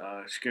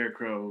 Yeah.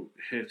 Scarecrow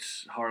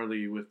hits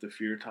Harley with the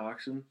fear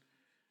toxin,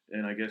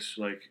 and I guess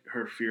like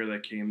her fear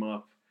that came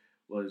up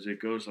was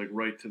it goes like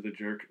right to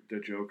the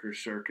Joker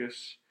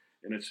circus.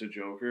 And it's a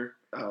Joker.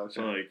 Oh, okay.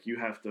 So like you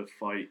have to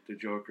fight the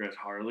Joker as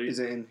Harley. Is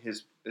it in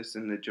it's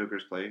in the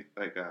Joker's play,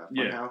 like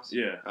Funhouse?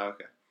 Yeah. Oh,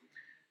 okay.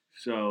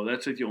 So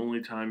that's like the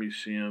only time you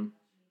see him,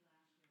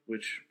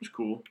 which was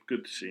cool.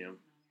 Good to see him.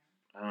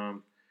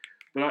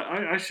 But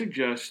I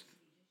suggest,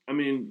 I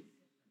mean,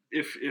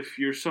 if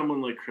you're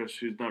someone like Chris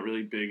who's not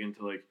really big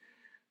into like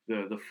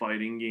the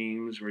fighting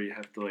games where you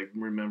have to like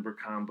remember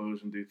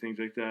combos and do things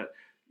like that,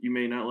 you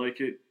may not like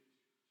it.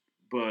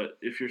 But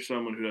if you're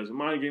someone who doesn't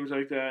mind games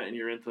like that and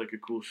you're into like a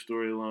cool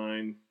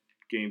storyline,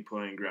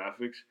 gameplay, and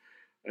graphics,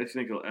 I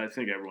think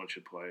everyone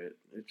should play it.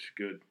 It's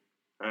good.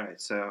 All right,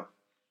 so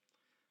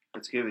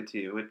let's give it to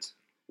you.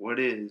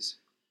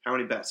 How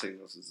many bat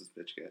signals does this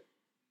bitch get?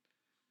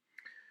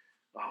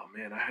 Oh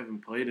man, I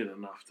haven't played it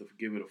enough to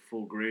give it a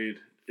full grade.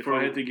 If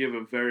I had to give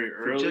it very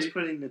early, for just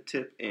putting the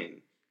tip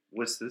in,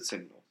 what's the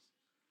signals?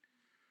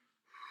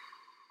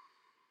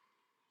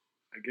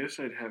 I guess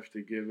I'd have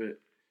to give it.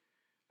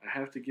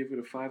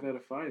 A 5 out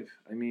of 5.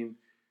 I mean,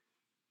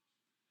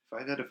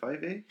 5 out of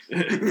 5, eh?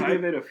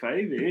 5 out of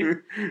 5, eh?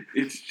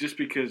 It's just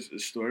because the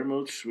story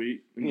mode's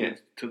sweet and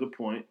gets to the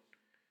point.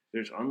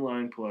 There's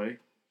online play.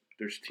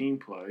 There's team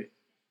play.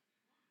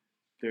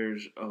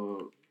 There's a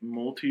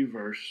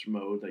multiverse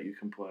mode that you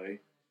can play.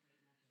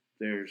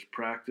 There's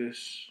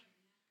practice.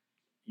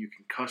 You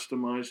can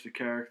customize the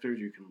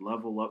characters. You can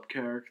level up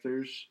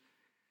characters.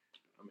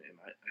 I mean,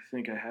 I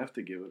think I have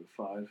to give it a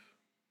 5.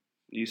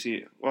 You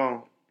see,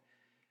 well,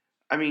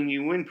 I mean,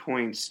 you win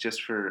points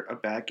just for a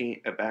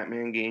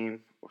Batman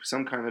game, or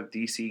some kind of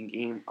DC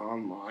game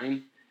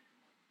online.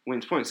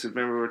 Wins points. Because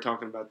remember, we were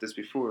talking about this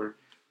before.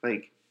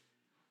 Like,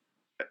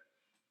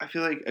 I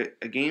feel like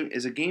a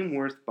game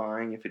worth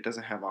buying if it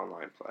doesn't have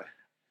online play.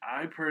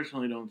 I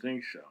personally don't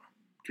think so.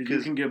 Because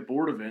you can get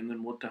bored of it, and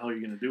then what the hell are you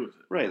going to do with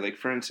it? Right, like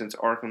for instance,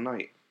 Arkham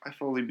Knight. I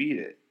fully beat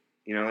it.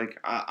 You know, like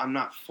I'm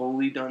not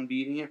fully done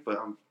beating it, but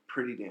I'm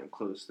pretty damn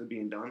close to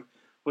being done.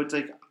 But it's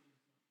like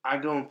I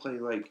go and play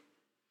like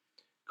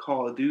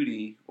Call of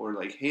Duty or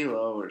like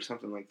Halo or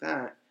something like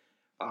that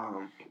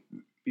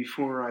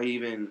before I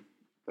even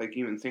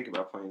think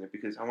about playing it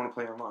because I want to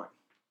play online.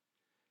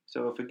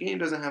 So if a game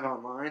doesn't have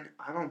online,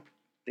 I don't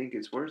think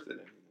it's worth it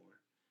anymore.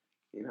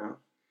 You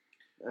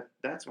know,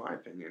 that's my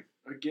opinion.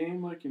 A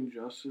game like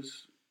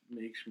Injustice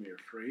makes me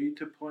afraid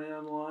to play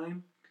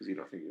online. Because you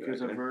don't think you're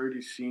Because I've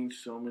already seen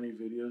so many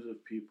videos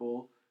of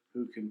people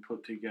who can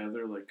put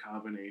together like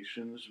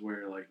combinations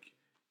where like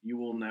you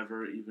will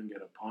never even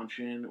get a punch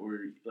in, or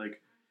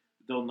like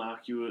they'll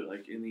knock you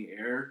like in the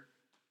air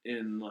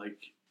and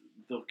like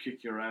they'll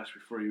kick your ass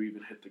before you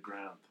even hit the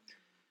ground.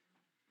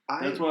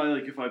 That's why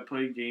like if I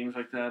play games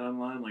like that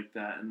online, like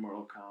that in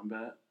Mortal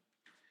Kombat,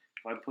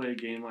 if I play a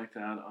game like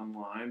that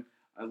online,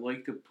 I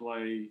like to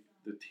play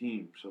the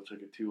team, so it's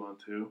like a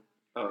 2-on-2.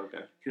 Oh,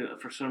 okay.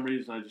 For some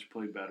reason, I just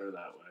play better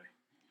that way.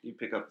 You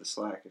pick up the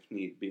slack if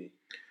need be.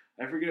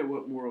 I forget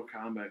what Mortal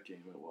Kombat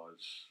game it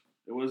was.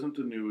 It wasn't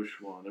the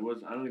newest one. It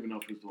was. I don't even know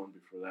if it was the one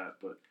before that,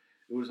 but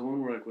it was the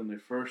one where like when they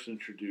first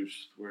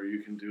introduced where you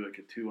can do like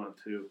a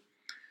 2-on-2.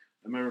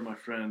 I remember my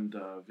friend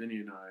Vinny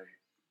and I,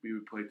 we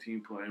would play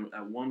team play. And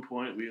at one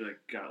point, we like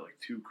got like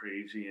too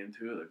crazy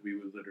into it. Like we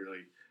would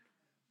literally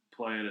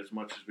play it as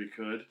much as we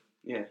could.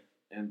 Yeah.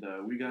 And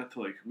we got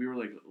to we were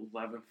like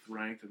 11th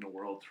ranked in the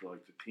world for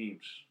like the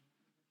teams.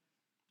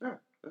 Oh,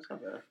 that's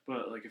not bad.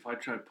 But like if I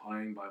try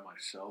playing by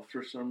myself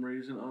for some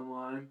reason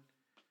online,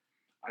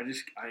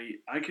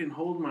 I can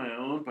hold my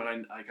own, but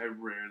I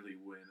rarely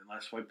win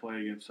unless I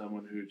play against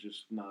someone who's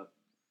just not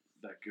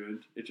that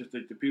good. It's just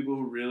like the people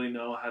who really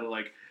know how to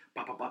like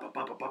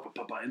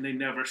and they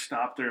never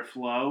stop their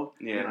flow.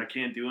 Yeah. And I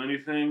can't do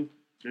anything.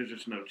 There's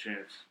just no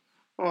chance.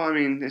 Well, I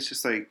mean, it's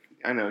just like,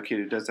 I know a kid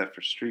who does that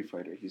for Street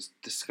Fighter. He's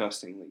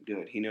disgustingly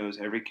good. He knows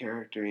every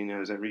character. He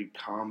knows every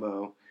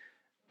combo.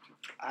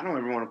 I don't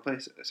ever want to play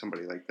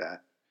somebody like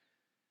that.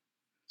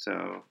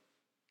 So,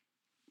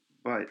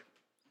 but,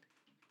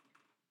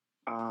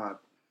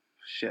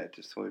 shit,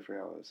 just totally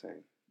forgot what I was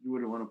saying. You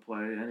wouldn't want to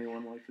play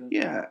anyone like that?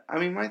 Yeah, I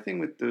mean, my thing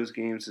with those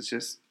games is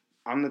just,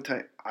 I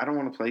don't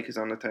want to play because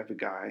I'm the type of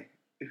guy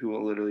who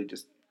will literally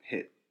just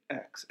hit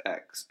X,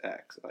 X,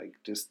 X, like,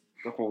 just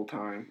the whole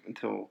time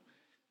until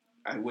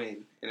I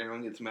win, and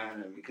everyone gets mad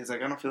at me because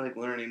like I don't feel like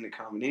learning the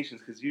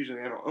combinations because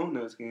usually I don't own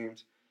those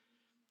games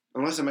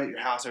unless I'm at your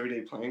house every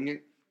day playing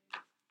it.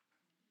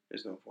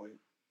 There's no point.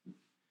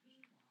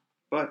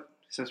 But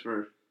since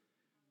we're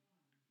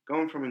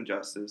going from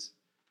Injustice,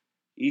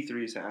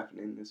 E3 is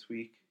happening this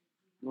week.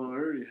 Well, it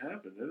already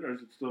happened, or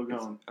is it still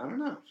going? I don't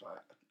know.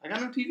 I got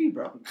no TV,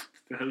 bro.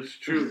 That is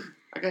true.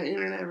 I got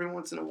internet every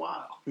once in a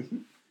while.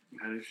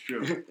 That is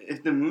true.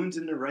 If the moon's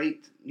in the right,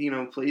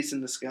 place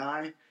in the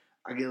sky,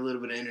 I get a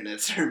little bit of internet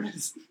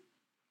service.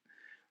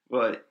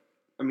 But,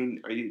 I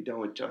mean, are you done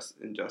with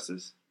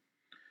Injustice?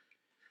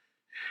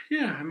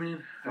 Yeah, I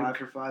mean... 5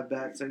 for 5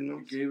 bat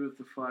signals? Gave it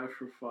the 5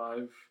 for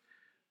 5.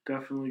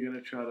 Definitely going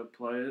to try to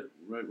play it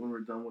right when we're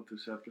done with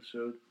this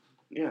episode.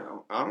 Yeah,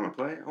 I want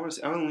to play it. I want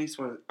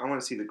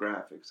to see the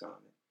graphics on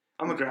it.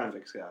 I'm a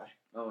graphics guy.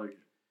 I like it.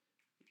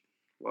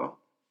 Well,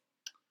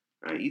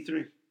 all right,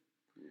 E3.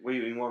 Where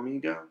you want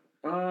me to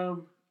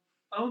go?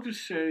 I'll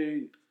just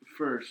say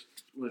first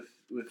with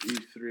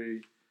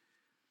E3,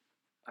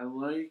 I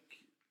like,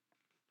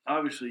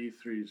 obviously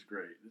E3 is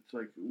great. It's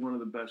like one of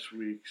the best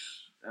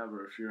weeks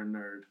ever if you're a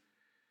nerd.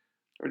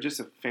 Or just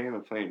a fan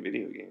of playing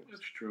video games.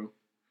 That's true.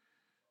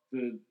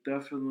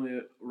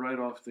 Definitely right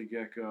off the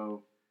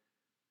get-go,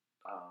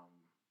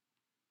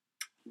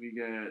 we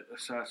get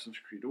Assassin's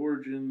Creed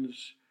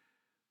Origins.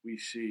 We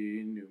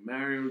see new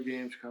Mario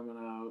games coming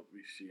out.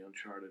 We see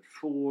Uncharted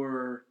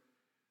 4.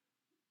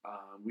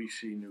 We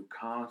see new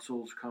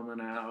consoles coming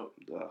out.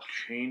 Ugh.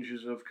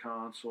 Changes of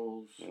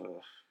consoles.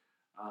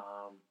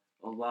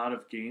 A lot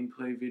of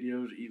gameplay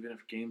videos, even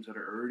if games that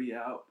are already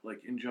out.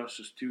 Like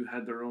Injustice 2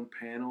 had their own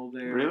panel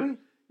there. Really?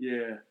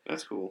 Yeah.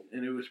 That's cool.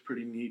 And it was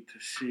pretty neat to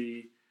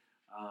see.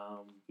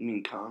 You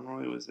mean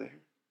Conroy was there?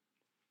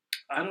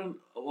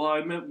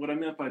 What I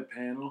meant by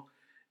panel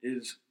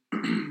is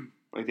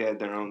like they had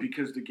their own,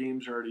 because the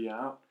game's already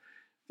out.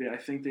 I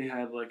think they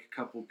had like a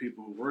couple of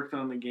people who worked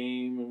on the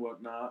game and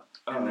whatnot,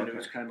 and then it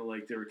was kind of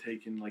like they were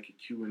taking like a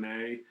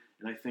Q&A,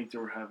 and I think they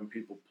were having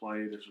people play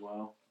it as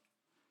well.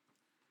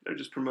 They're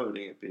just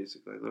promoting it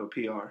basically, a little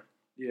PR.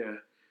 Yeah,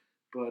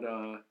 but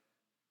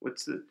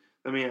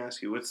let me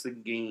ask you, what's the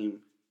game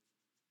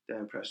that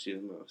impressed you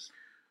the most?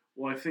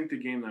 Well, I think the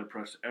game that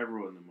impressed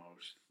everyone the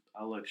most,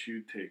 I'll let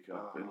you take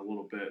up in a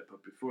little bit.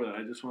 But before that,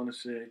 I just want to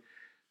say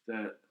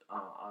that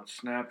on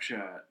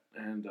Snapchat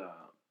and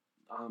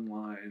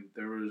online,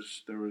 there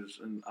was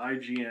an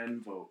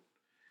IGN vote,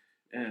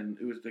 and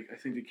it was I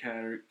think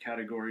the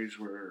categories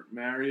were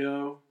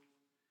Mario,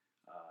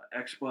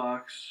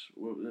 Xbox.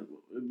 It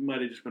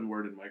might have just been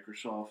worded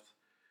Microsoft.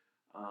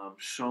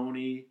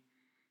 Sony,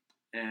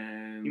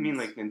 and You mean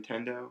like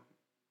Nintendo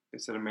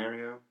instead of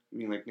Mario?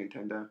 You mean like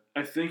Nintendo?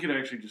 I think it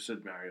actually just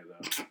said Mario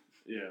though.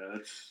 Yeah,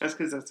 That's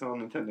because that's all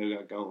Nintendo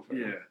got going for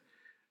them.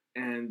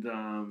 Yeah, and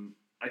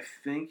I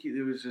think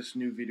there was this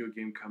new video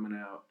game coming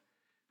out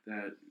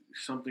that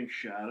something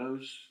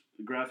Shadows.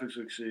 The graphics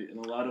look sick,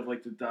 and a lot of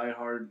like the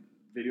diehard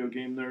video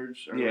game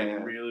nerds are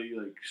like really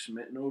like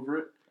smitten over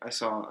it. I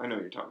know what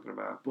you're talking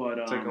about. But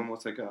it's like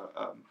almost like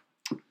a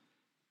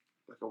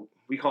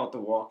we call it the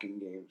walking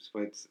games,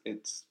 but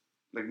it's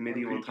like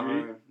medieval RPG?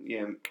 time.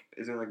 Yeah,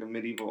 isn't it like a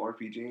medieval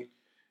RPG?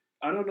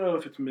 I don't know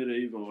if it's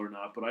medieval or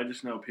not, but I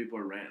just know people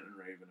are ranting and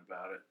raving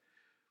about it.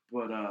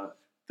 But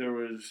there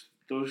was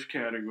those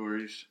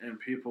categories, and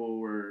people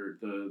were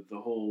the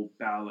whole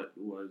ballot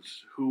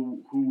was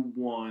who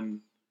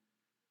won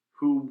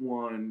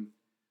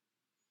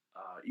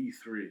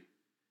E3,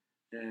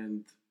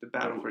 and the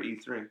battle for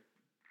E3.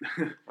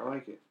 I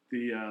like it.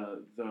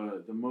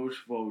 The most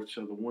votes,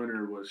 so the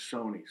winner was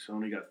Sony.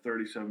 Sony got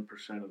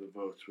 37% of the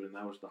votes, and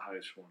that was the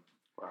highest one.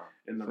 Wow.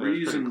 And the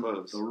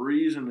so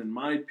reason, in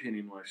my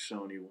opinion, why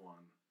Sony won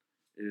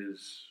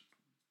is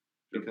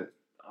because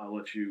I'll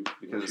let you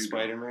because of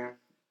Spider-Man.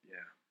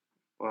 Yeah.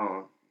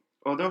 Well,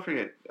 don't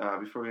forget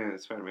before we get into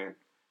Spider-Man,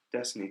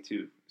 Destiny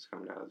 2 is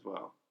coming out as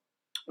well.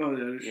 Oh,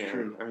 that is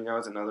true. I mean, that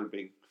was another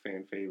big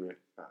fan favorite.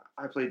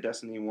 I played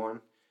Destiny 1.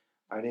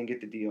 I didn't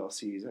get the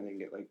DLCs. I didn't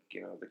get, like,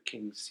 the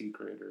King's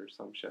Secret or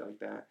some shit like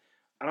that.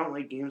 I don't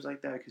like games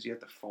like that because you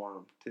have to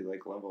farm to,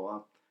 like, level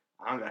up.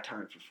 I don't got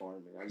time for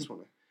farming. I just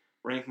want to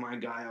rank my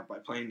guy up by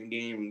playing the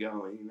game and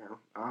going,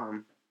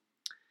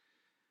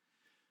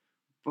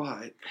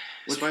 But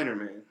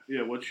Spider-Man.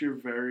 Yeah, what's your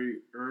very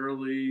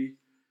early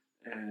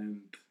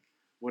and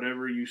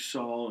whatever you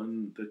saw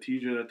in the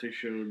teaser that they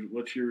showed,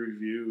 what's your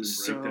review and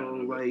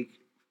breakdown of it?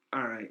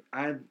 All right,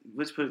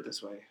 let's put it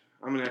this way.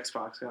 I'm an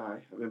Xbox guy.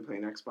 I've been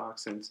playing Xbox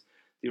since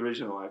the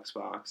original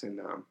Xbox,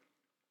 and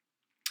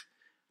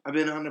I've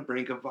been on the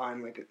brink of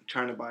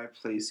trying to buy a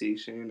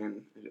PlayStation,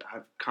 and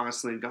I've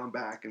constantly gone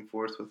back and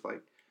forth with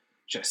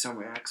should I sell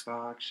my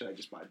Xbox? Should I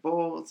just buy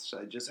both? Should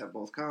I just have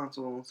both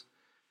consoles?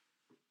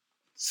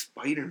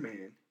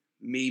 Spider-Man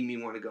made me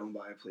want to go and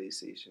buy a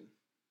PlayStation.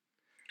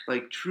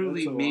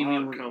 Truly made me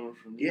want. Coming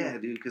from you. Yeah,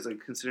 dude. Because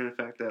considering the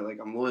fact that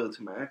I'm loyal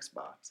to my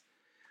Xbox,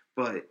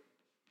 but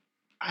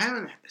I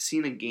haven't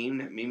seen a game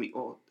that made me.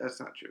 Well, that's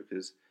not true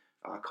because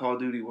Call of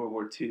Duty World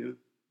War II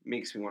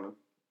makes me want to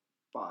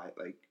buy.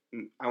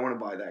 I want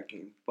to buy that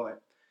game,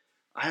 but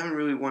I haven't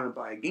really wanted to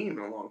buy a game in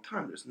a long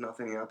time. There's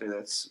nothing out there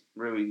that's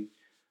really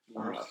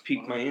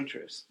piqued my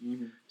interest.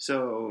 Mm-hmm.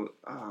 So,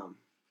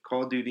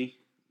 Call of Duty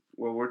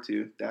World War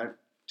II. That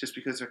just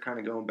because they're kind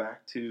of going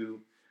back to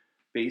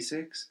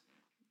basics,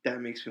 that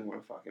makes me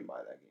want to fucking buy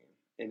that game,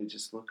 and it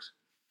just looks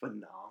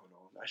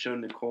phenomenal. I showed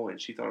Nicole, and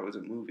she thought it was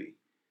a movie.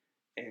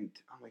 And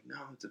I'm like, no,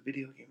 it's a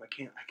video game. I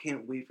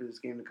can't wait for this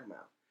game to come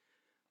out.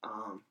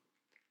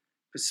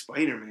 But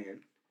Spider-Man,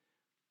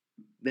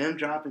 them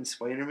dropping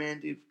Spider-Man,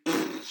 dude,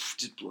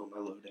 just blew my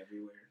load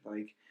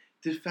everywhere.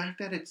 The fact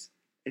that it's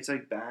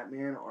like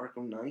Batman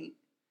Arkham Knight,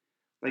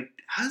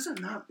 how does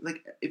it not,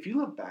 if you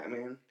love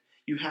Batman,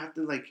 you have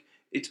to,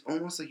 it's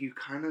almost like you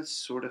kind of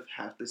sort of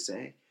have to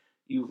say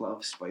you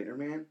love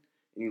Spider-Man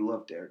and you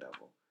love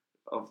Daredevil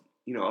of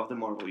the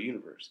Marvel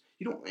Universe.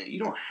 You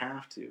don't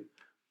have to,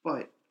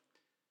 but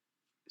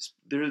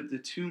they're the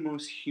two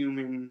most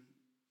human,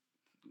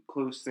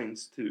 close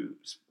things to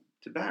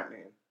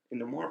Batman in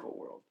the Marvel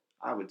world,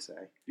 I would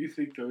say. Do you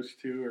think those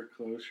two are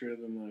closer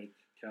than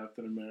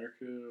Captain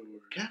America or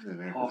Captain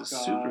America's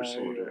Hawkeye a super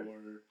soldier?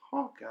 Or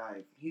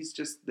Hawkeye, he's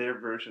just their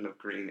version of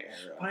Green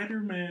Arrow.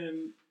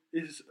 Spider-Man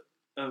is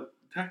a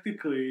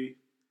technically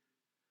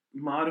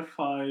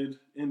modified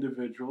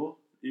individual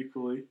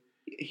equally.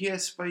 He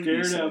has Spidey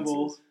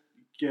Daredevil senses.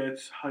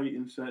 Gets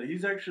heightened sense.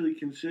 He's actually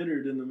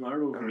considered in the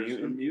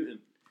Marvelverse a mutant.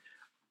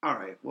 All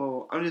right.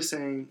 Well, I'm just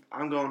saying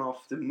I'm going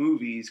off the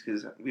movies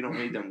because we don't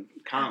read them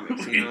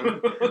comics. We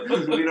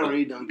don't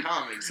read them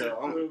comics.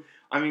 So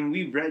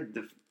we read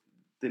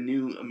the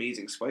new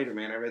Amazing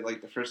Spider-Man. I read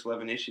the first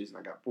 11 issues and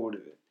I got bored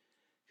of it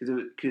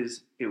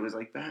because it was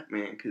like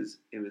Batman because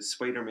it was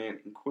Spider-Man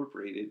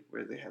Incorporated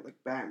where they had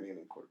Batman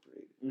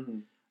Incorporated.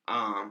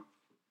 Mm-hmm.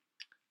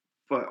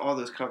 But all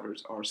those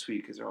covers are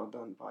sweet because they're all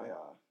done by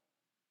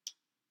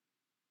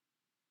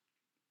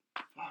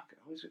I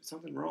always get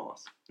something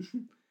Ross.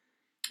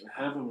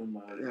 I have them in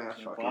my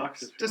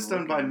box. Just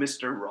done by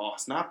Mr.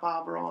 Ross, not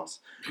Bob Ross.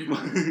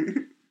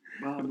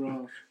 Bob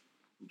Ross.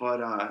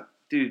 But,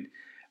 dude,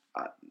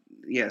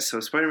 so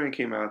Spider-Man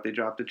came out, they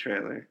dropped the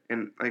trailer,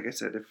 and like I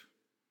said,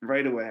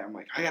 right away I'm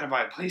like, I gotta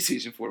buy a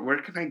PlayStation 4.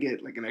 Where can I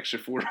get an extra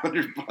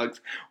 $400?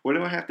 What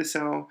do I have to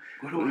sell?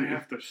 What do I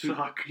have to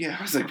suck? Yeah,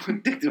 I was like,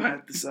 what dick do I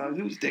have to suck?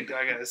 Whose dick do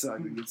I gotta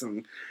suck to get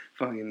some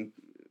fucking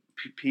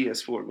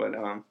PS4? But,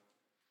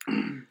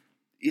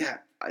 yeah,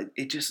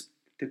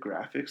 the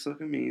graphics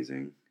look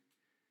amazing.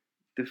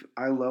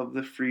 I love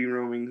the free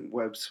roaming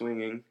web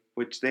swinging,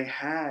 which they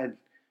had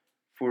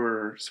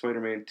for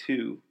Spider-Man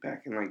 2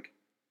 back in like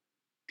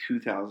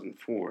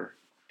 2004.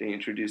 They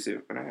introduced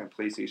it when I had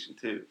PlayStation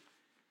 2.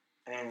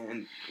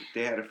 And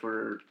they had it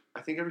for,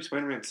 I think, every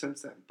Spider-Man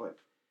since then. But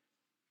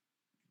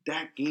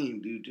that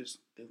game, dude, just,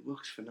 it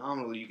looks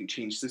phenomenal. You can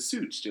change the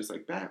suits just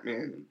like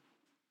Batman.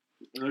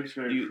 It looks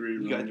very free.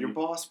 You got your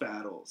boss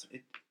battles.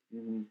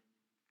 Mm-hmm.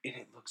 And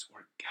it looks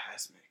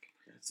orgasmic.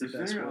 That's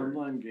Is there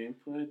online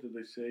gameplay? Did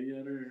they say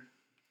yet? Or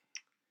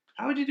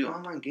how would you do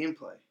online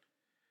gameplay?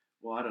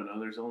 Well, I don't know.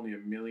 There's only a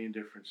million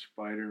different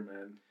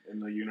Spider-Men in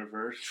the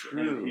universe.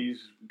 True. And he's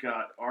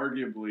got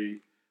arguably,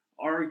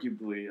 I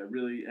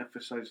really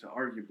emphasize the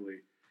arguably,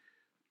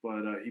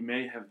 but he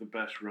may have the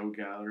best rogue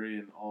gallery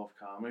in all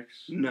of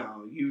comics.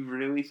 No, you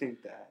really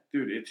think that?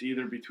 Dude, it's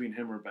either between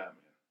him or Batman.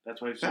 That's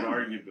why I said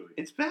arguably.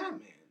 It's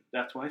Batman.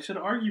 That's why I said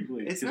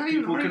arguably. It's not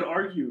people even could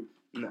argue.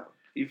 No.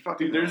 You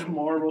fucking Dude, there's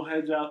Marvel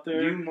heads out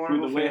there. You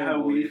Marvel the way how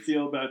we boys.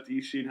 feel about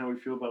DC and how we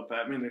feel about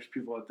Batman, there's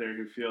people out there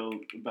who feel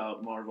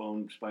about Marvel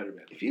and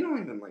Spider-Man. If you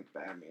don't even like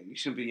Batman, you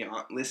should be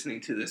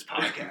listening to this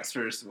podcast,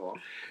 first of all.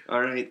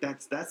 All right?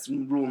 That's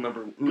rule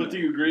number one. But do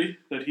you agree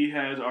that he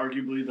has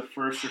arguably the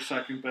first or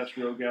second best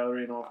rogue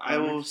gallery in all comics? I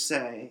will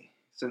say,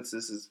 since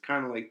this is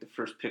kind of like the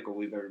first pickle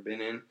we've ever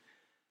been in,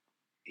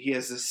 he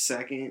has the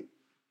second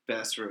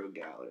best rogue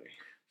gallery.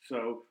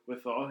 So,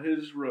 with all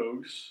his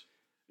rogues,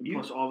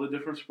 plus all the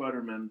different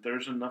Spider-Men,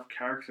 there's enough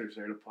characters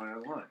there to play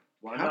online.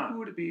 Why not? How cool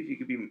would it be if you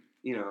could be,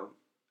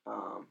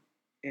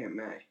 Aunt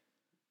May?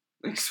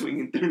 Like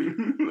swinging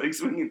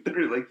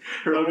through, like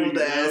her old ass.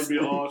 That would be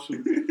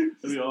awesome.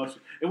 That'd be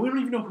awesome. And we don't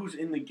even know who's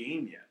in the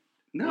game yet.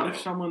 No. What if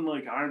someone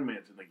like Iron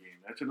Man's in the game?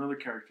 That's another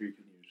character you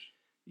can use.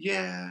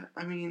 Yeah,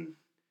 I mean,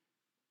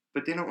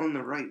 but they don't own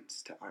the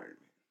rights to Iron Man.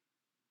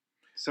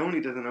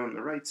 Sony doesn't own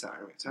the rights to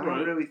Iron Man. So I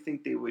don't really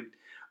think they would,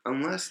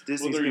 unless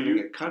Disney's going to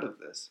get a cut of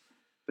this.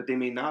 But they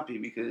may not be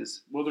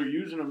because... Well, they're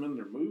using them in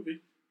their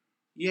movie.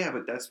 Yeah,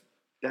 but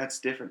that's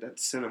different.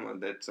 That's cinema.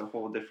 That's a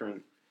whole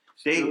different...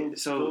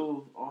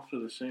 Still off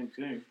to the same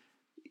thing.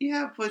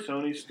 Yeah, but...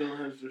 Sony still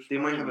has their... They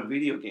might have a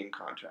video game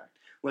contract.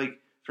 Like,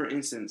 for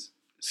instance...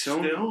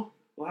 Still?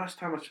 Last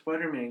time a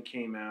Spider-Man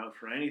came out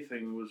for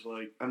anything was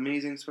like...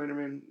 Amazing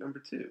Spider-Man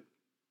 #2.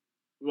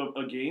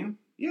 A game?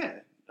 Yeah.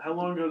 How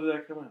long ago did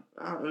that come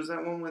out? It was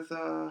that one with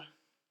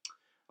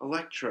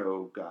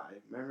Electro guy.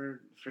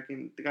 Remember?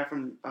 Freaking... The guy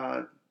from...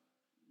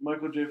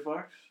 Michael J.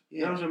 Fox?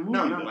 Yeah. That was a movie.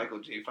 No, not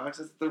Michael J. Fox.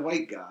 That's the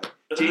white guy.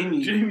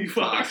 Jamie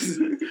Foxx.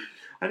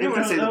 I didn't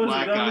want to say the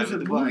black guy, but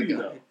the black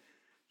guy.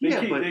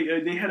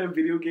 They had a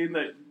video game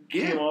that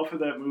came off of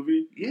that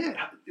movie.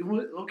 Yeah.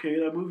 Okay,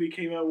 that movie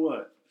came out,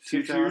 what,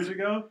 6 years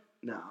ago?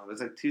 No, it was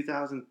like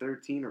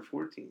 2013 or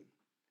 14.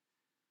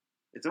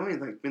 It's only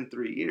like been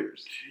 3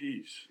 years.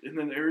 Jeez. And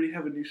then they already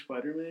have a new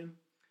Spider-Man?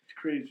 It's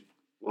crazy.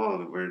 Well,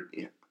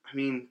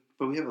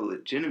 but we have a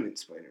legitimate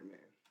Spider-Man.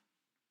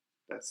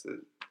 That's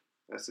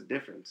the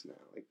difference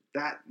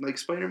now. Like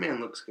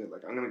Spider-Man looks good.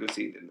 Like I'm gonna go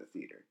see it in the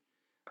theater.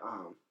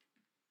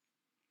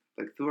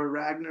 Like Thor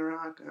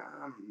Ragnarok,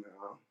 I don't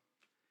know.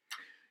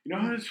 You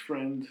know how his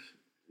friend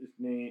is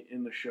named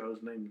in the show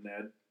is named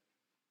Ned?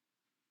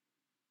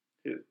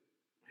 Who?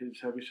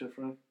 His heavyset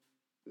friend?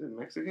 Is it a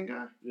Mexican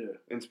guy? Yeah.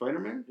 In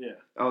Spider-Man? Yeah.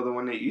 Oh, the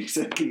one that you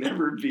said can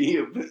never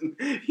be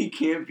he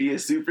can't be a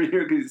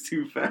superhero because he's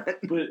too fat.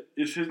 But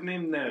is his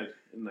name Ned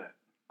in that?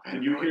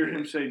 Did you hear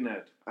him say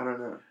Ned? I don't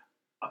know.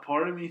 A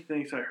part of me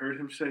thinks I heard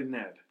him say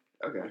Ned.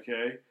 Okay.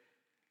 Okay?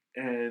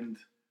 And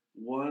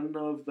one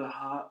of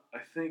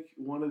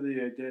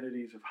the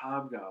identities of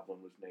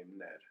Hobgoblin was named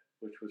Ned,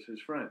 which was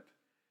his friend.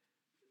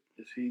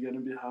 Is he going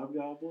to be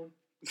Hobgoblin?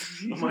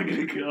 Am I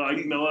going to go?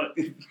 You know what?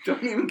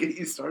 Don't even get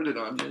you started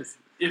on this.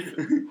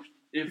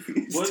 If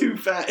he's too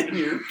fat in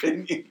your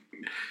opinion.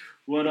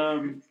 What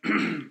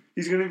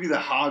he's gonna be the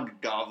hog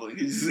goblin.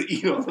 He's just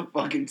eat all the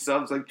fucking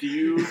subs. Like, do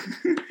you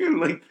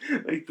like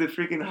the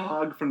freaking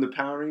hog from the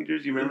Power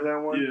Rangers? You remember that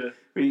one? Yeah.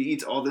 Where he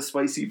eats all the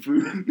spicy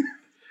food.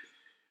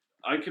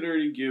 I could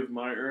already give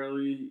my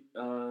early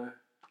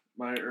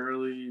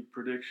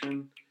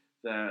prediction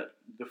that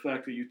the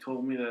fact that you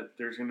told me that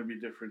there's gonna be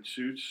different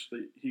suits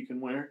that he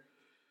can wear,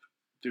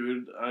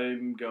 dude.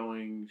 I'm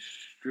going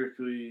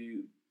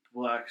strictly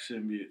black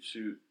symbiote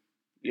suit.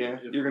 Yeah,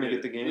 you're gonna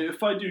get the game.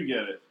 If I do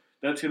get it.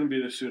 That's going to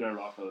be the suit I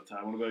rock all the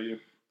time. What about you?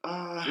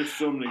 There's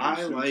so many good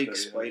suits. I like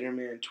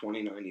Spider-Man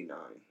 2099.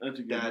 That's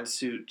a good That one.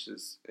 suit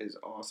is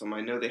awesome.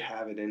 I know they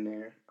have it in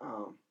there.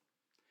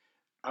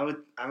 I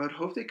would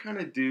hope they kind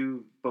of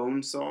do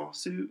Bonesaw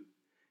suit.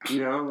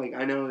 You know, like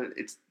I know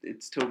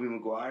it's Tobey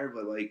Maguire,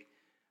 but like.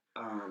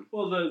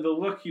 Well, the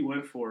look he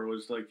went for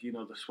was like, you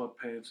know, the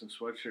sweatpants and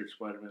sweatshirt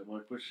Spider-Man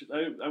look, which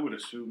I would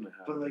assume they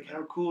have. But like,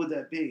 how cool would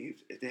that be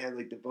if they had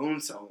like the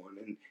Bonesaw one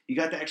and you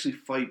got to actually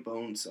fight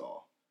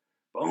Bonesaw?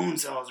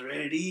 Bonesaw's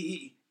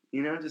ready.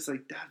 You know, just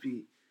like that'd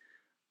be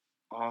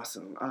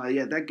awesome.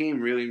 Yeah, that game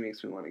really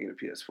makes me want to get a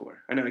PS4.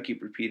 I know I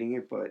keep repeating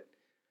it, but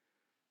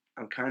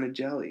I'm kind of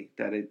jelly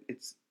that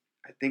it's.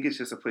 I think it's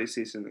just a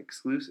PlayStation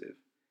exclusive.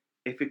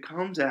 If it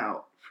comes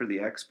out for the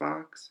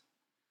Xbox,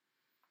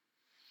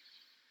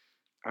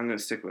 I'm gonna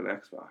stick with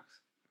Xbox.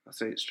 I'll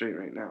say it straight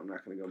right now. I'm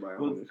not going to go buy a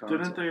Well, whole new console.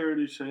 didn't they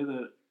already say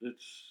that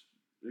it's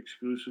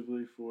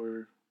exclusively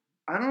for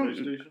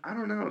PlayStation? I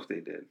don't know if they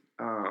did.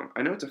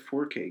 I know it's a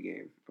 4K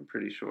game. I'm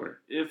pretty sure.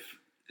 If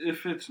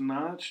it's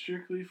not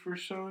strictly for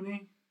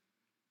Sony,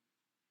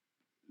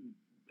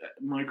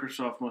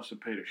 Microsoft must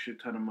have paid a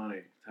shit ton of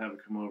money to have it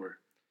come over.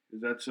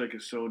 That's like a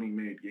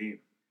Sony-made game.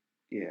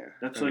 Yeah.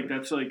 That's like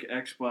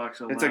Xbox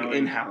allowing. It's like an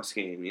in-house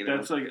game, you know.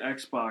 That's like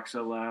Xbox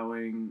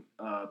allowing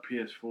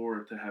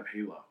PS4 to have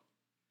Halo.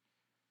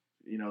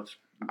 You know, it's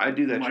I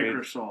do that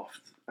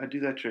Microsoft. I do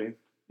that trade.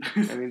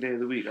 Any day of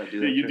the week, I do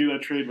that. Yeah, you trade. do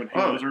that trade when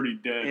Halo's already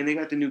dead. And they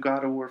got the new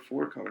God of War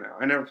 4 coming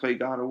out. I never played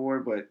God of War,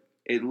 but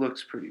it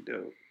looks pretty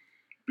dope.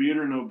 Beard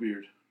or no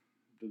beard?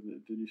 Did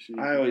you see?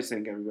 I always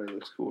think everybody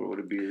looks cooler with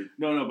a beard.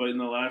 No, but in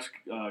the last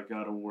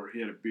God of War,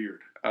 he had a beard.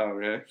 Oh,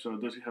 really? So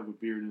does he have a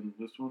beard in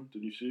this one?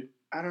 Did you see?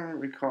 I don't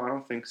recall. I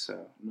don't think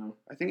so. No.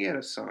 I think he had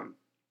a son.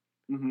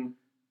 Mm-hmm.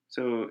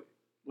 So.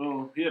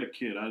 Well, he had a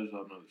kid. I just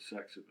don't know the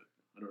sex of it.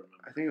 I don't remember.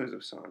 I think it was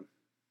a son.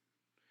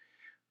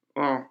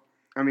 Well,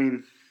 I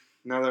mean,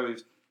 now that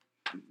we've,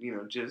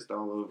 jizzed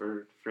all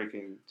over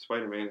freaking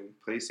Spider-Man and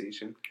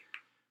PlayStation,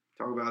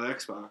 talk about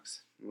Xbox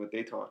and what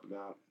they talked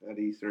about at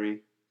E3.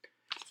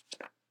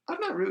 I'm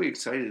not really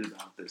excited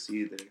about this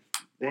either.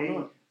 Why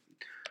not?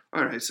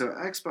 Alright, so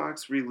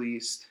Xbox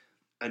released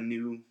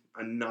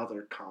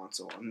another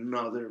console,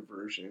 another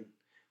version,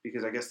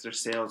 because I guess their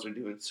sales are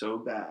doing so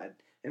bad,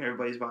 and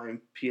everybody's buying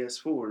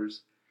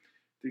PS4s.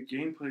 The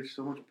gameplay's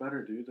so much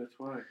better, dude. That's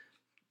why.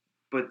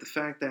 But the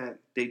fact that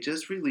they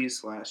just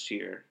released last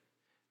year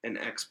an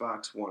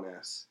Xbox One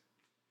S,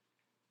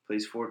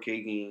 plays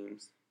 4K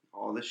games,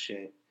 all this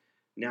shit.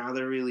 Now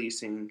they're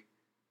releasing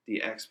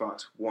the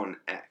Xbox One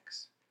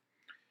X.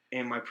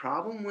 And my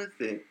problem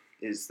with it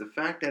is the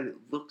fact that it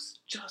looks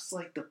just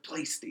like the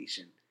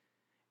PlayStation.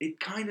 It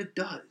kind of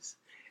does.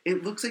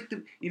 It looks like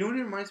you know what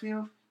it reminds me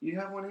of? You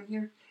have one in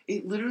here?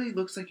 It literally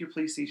looks like your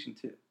PlayStation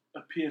 2. A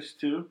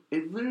PS2?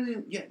 It literally,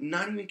 yeah,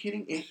 not even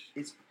kidding.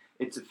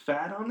 It's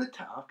fat on the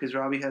top because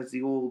Robbie has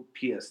the old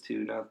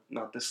PS2,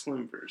 not the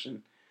slim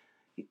version.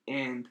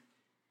 And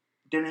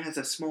then it has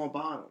a small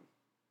bottom.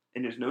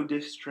 And there's no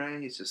disc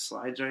tray. It just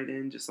slides right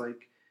in just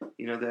like,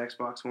 the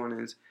Xbox One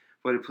is.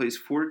 But it plays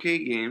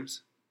 4K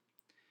games.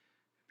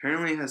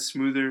 Apparently it has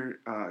smoother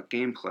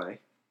gameplay,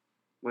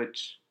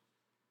 which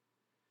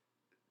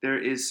there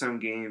is some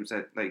games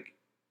that,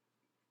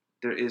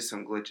 there is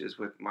some glitches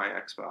with my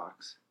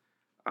Xbox.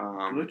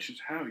 Glitches?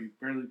 How? You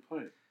barely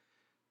play it.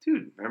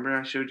 Dude, remember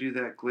I showed you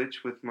that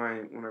glitch with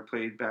when I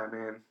played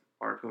Batman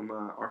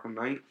Arkham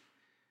Knight,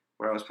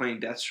 where I was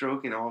playing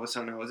Deathstroke and all of a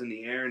sudden I was in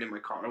the air and then my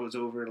car was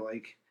over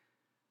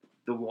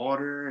the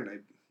water and I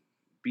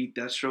beat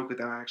Deathstroke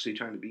without actually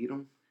trying to beat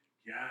him.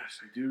 Yes,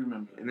 I do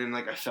remember that. And then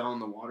I fell in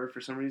the water for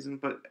some reason.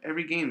 But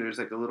every game there's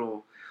a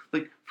little,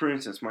 for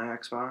instance, my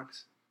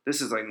Xbox.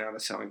 This is not a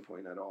selling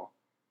point at all.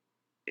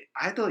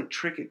 I had to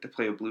trick it to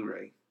play a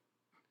Blu-ray.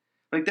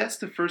 That's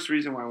the first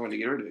reason why I wanted to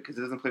get rid of it, because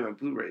it doesn't play my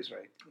Blu-rays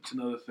right. That's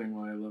another thing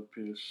why I love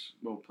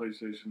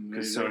PlayStation.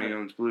 Because Sony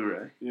owns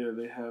Blu-ray. Yeah,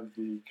 they have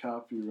the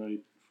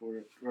copyright for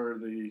it, or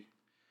the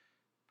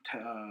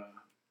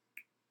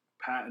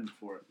patent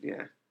for it.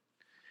 Yeah.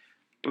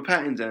 But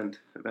patents end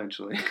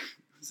eventually.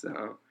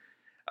 So,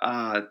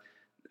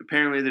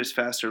 apparently there's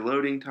faster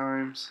loading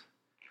times.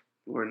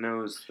 Lord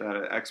knows that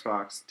an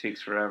Xbox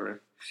takes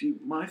forever. See,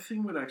 my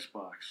thing with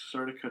Xbox,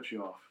 sorry to cut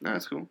you off. No,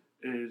 that's cool.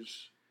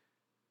 Is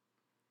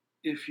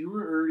if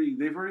you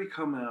they've already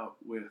come out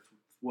with,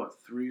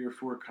 3 or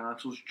 4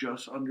 consoles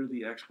just under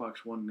the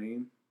Xbox One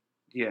name?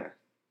 Yeah.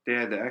 They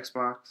had the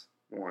Xbox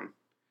One.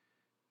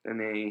 Then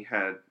they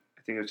had,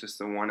 I think it was just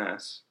the One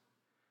S.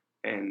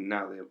 And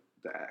now they have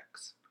the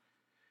X.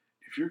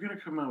 If you're going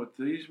to come out with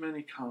these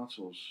many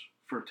consoles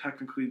for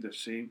technically the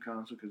same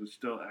console, because it's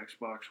still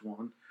Xbox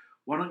One,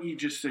 why don't you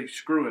just say,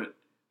 screw it,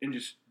 and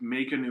just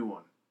make a new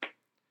one?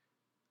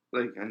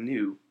 A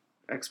new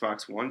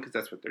Xbox One, because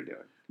that's what they're doing.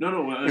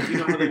 No, you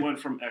know how they went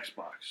from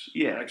Xbox?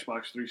 Yeah.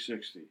 Xbox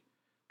 360.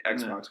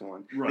 Xbox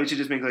One. Right. They should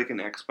just make an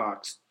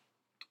Xbox,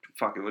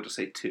 fuck it, we'll just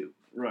say 2.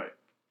 Right.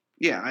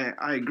 Yeah,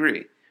 I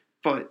agree.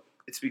 But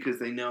it's because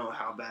they know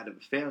how bad of a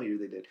failure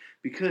they did.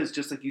 Because,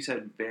 just like you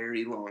said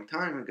very long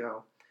time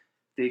ago,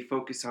 they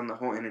focus on the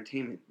whole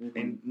entertainment. Mm-hmm.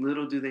 And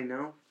little do they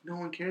know, no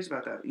one cares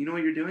about that. You know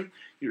what you're doing?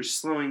 You're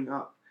slowing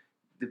up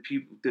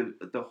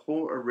the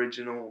whole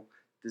original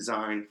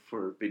design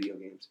for video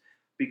games.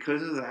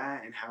 Because of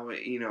that and how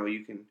it,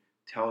 you can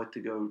tell it to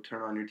go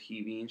turn on your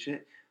TV and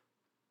shit,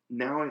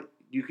 now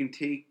you can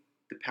take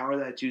the power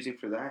that it's using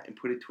for that and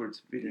put it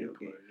towards your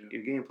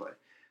gameplay.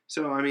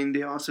 So,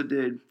 they also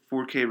did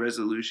 4K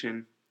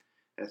resolution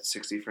at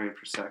 60 frames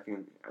per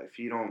second. If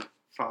you don't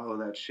follow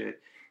that shit,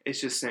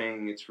 it's just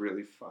saying it's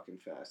really fucking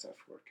fast at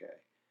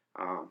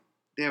 4K.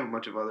 They have a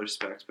bunch of other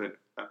specs, but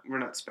we're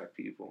not spec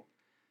people.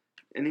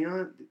 And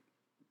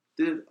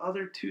the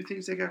other 2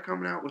 things they got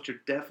coming out, which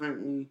are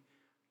definitely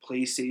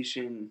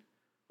PlayStation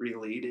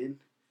related,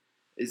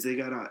 is they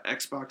got a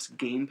Xbox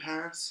Game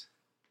Pass.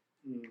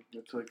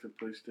 That's like the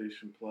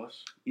PlayStation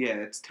Plus. Yeah,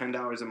 it's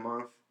 $10 a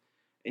month,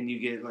 and you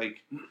get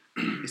like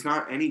it's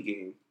not any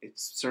game;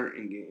 it's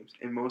certain games,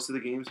 and most of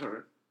the games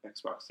are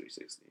Xbox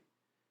 360,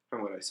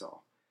 from what I saw.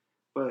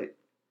 But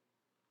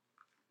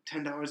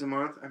 $10 a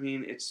month, I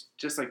mean, it's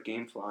just like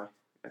GameFly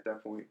at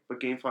that point. But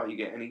GameFly, you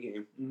get any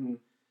game,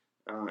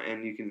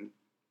 and you can.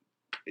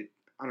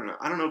 I don't know.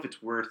 I don't know if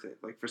it's worth it.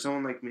 Like for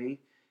someone like me,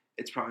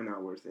 it's probably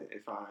not worth it.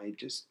 If I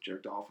just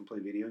jerked off and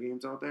played video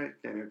games all day,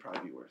 then it'd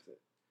probably be worth it.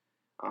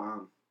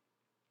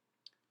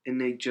 And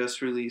they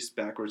just released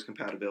backwards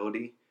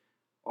compatibility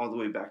all the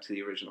way back to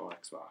the original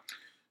Xbox.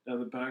 Now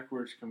the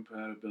backwards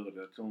compatibility,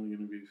 that's only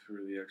going to be for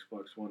the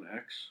Xbox One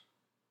X?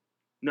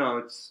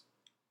 No,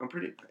 I'm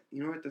pretty.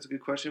 You know what? That's a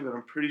good question, but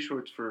I'm pretty sure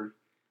it's for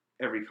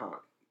every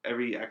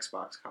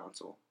Xbox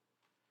console.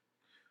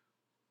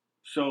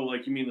 So,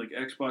 like, you mean like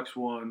Xbox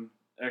One,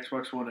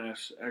 Xbox One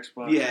S,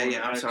 Xbox Yeah, One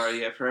yeah. I'm X?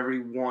 sorry. Yeah, for every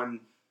one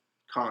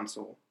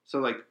console. So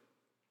like,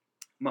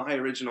 my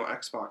original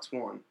Xbox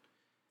One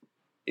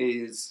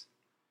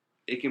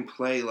it can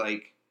play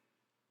like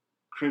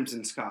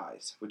Crimson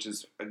Skies, which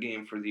is a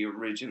game for the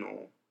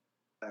original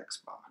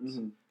Xbox.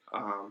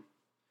 Mm-hmm.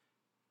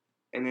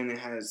 And then it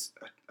has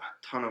a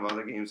ton of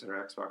other games that are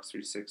Xbox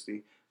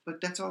 360. But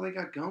that's all they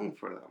got going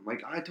for them.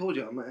 Like I told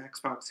you, I'm an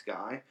Xbox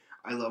guy.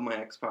 I love my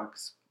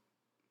Xbox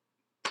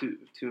to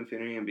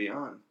infinity and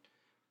beyond.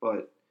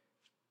 But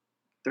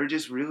they're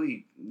just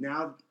really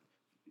now.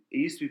 It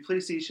used to be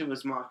PlayStation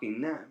was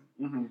mocking them.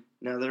 Mm-hmm.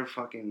 Now they're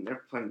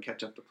playing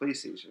catch up to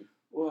PlayStation.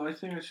 Well, I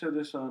think I said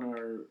this on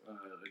our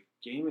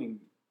gaming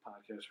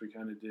podcast we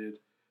kind of did,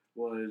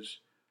 was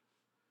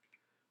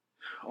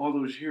all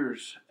those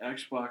years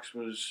Xbox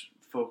was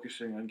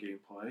focusing on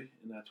gameplay,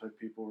 and that's why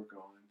people were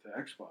going into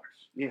Xbox.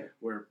 Yeah.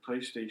 Where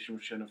PlayStation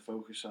was trying to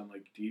focus on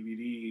like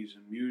DVDs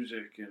and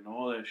music and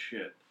all that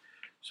shit.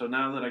 So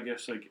now that I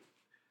guess like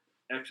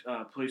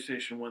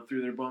PlayStation went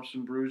through their bumps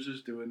and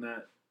bruises doing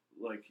that,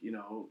 like, you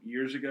know,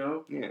 years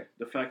ago. Yeah.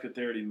 The fact that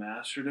they already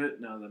mastered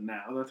it, now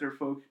that they're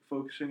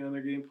focusing on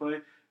their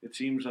gameplay, it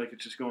seems like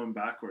it's just going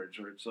backwards,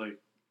 or it's like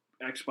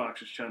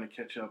Xbox is trying to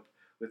catch up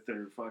with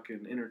their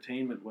fucking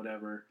entertainment,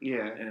 whatever.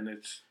 Yeah. And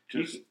it's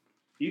just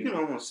you can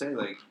almost say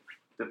like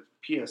the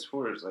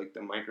PS4 is like the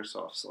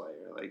Microsoft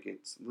Slayer. Like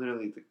it's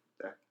literally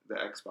the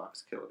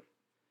Xbox killer.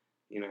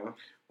 You know.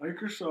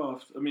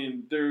 Microsoft, I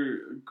mean, they're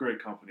a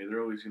great company.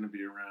 They're always going to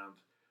be around.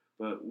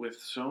 But with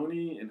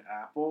Sony and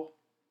Apple,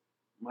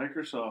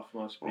 Microsoft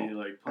must be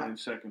like playing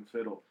second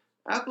fiddle.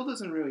 Apple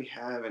doesn't really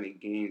have any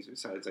games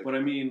besides like. But I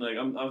mean, like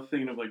I'm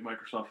thinking of like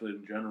Microsoft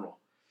in general,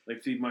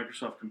 like the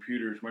Microsoft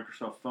computers,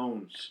 Microsoft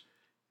phones.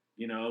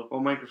 You know.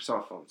 Well,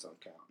 Microsoft phones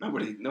don't count.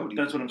 Nobody.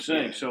 That's what I'm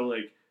saying. Yeah. So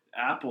like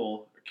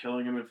Apple are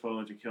killing them in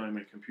phones and killing them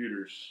in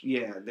computers.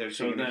 Yeah, they're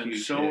so then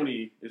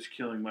Sony is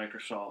killing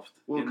Microsoft.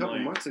 Well, a couple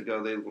months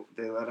ago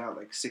they let out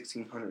like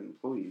 1,600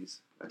 employees.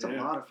 That's a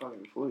lot of fucking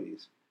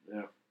employees.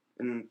 Yeah.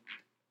 And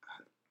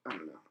I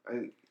don't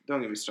know. Don't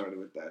get me started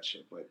with that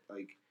shit, but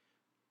like,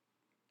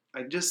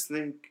 I just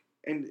think,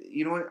 and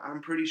you know what?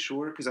 I'm pretty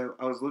sure because I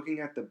was looking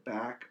at the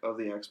back of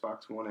the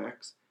Xbox One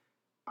X.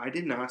 I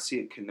did not see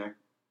a Kinect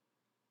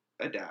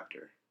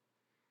adapter.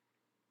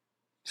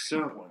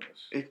 So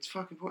it's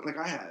fucking pointless.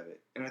 Like I have it,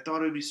 and I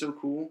thought it would be so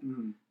cool,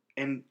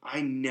 and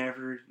I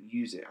never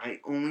use it. I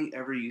only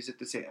ever use it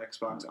to say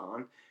Xbox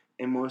on,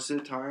 and most of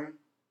the time,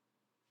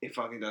 it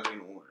fucking doesn't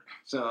even work.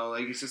 So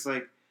like, it's just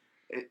like.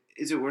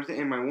 Is it worth it?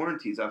 And my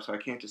warranty's up, so I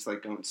can't just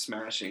like go and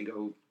smash it and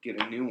go get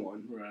a new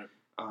one. Right.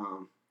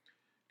 Can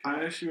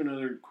I ask you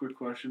another quick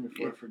question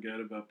before I forget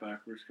about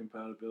backwards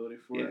compatibility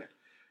for it?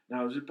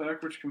 Now, is it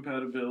backwards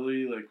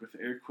compatibility like with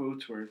air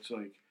quotes where it's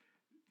like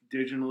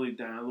digitally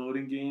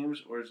downloading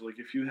games, or is it like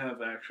if you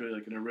have actually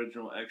like an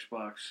original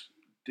Xbox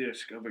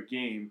disc of a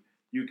game,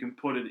 you can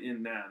put it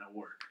in that and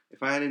it'll work?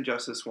 If I had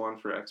Injustice 1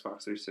 for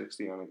Xbox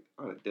 360 on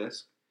a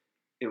disc,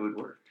 it would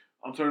work.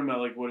 I'm talking about,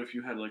 like, what if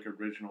you had, like,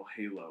 original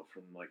Halo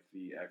from, like,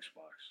 the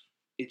Xbox?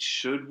 It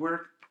should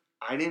work.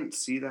 I didn't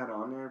see that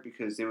on there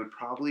because they would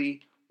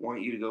probably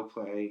want you to go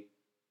play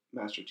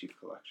Master Chief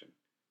Collection.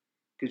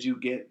 Because you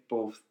get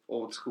both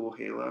old school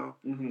Halo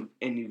and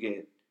you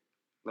get,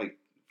 like,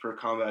 for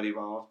Combat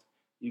Evolved,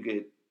 you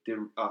get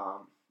the, I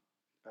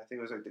think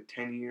it was, like, the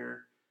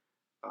 10-year,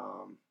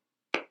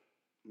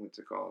 what's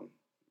it called?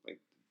 Like,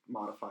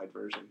 modified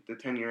version, the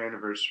 10-year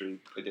anniversary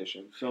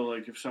edition. So,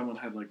 like, if someone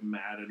had, like,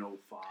 Madden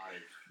 05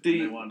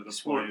 and they wanted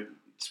to play...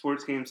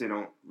 Sports games, they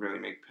don't really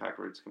make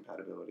backwards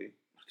compatibility.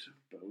 That's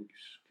bogus.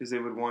 Because they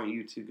would want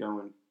you to go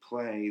and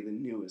play the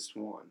newest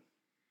one.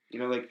 You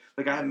know, like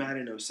I have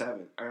Madden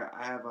 07.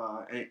 I have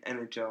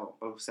NHL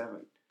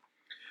 07.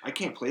 I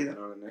can't play that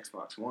on an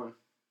Xbox One.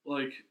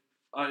 Like,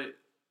 I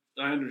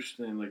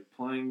understand, like,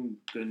 playing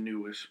the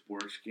newest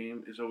sports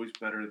game is always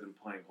better than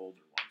playing older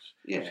ones.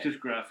 Yeah. It's because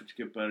graphics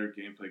get better,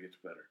 gameplay gets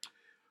better.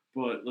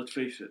 But let's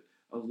face it,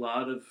 a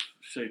lot of,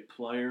 say,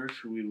 players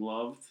who we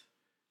loved,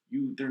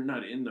 they're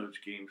not in those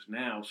games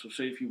now. So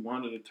say if you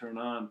wanted to turn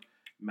on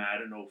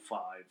Madden 05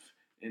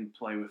 and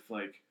play with,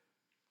 like,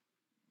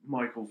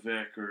 Michael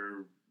Vick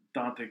or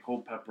Dante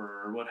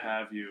Culpepper or what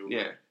have you,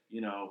 yeah, you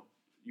know,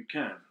 you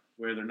can,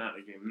 where they're not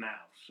in a game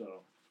now.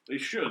 So They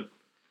should.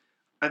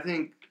 I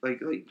think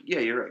yeah,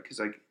 you're right. Because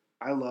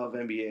I love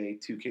NBA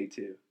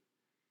 2K2.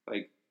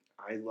 Like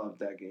I loved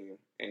that game,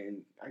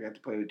 and I got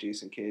to play with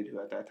Jason Kidd, who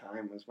at that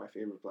time was my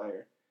favorite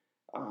player.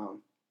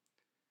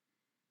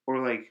 Or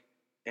like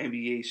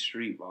NBA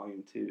Street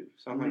Volume 2,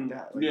 something like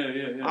that. Like,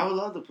 yeah. I would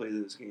love to play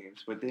those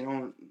games, but they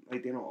don't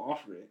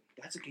offer it.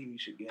 That's a game you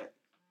should get.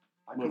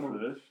 I come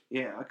over,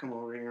 yeah, I come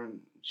over here and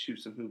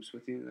shoot some hoops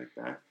with you like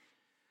that.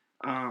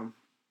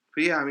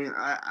 But yeah, I mean,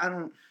 I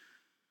don't.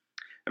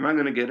 Am I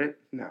gonna get it?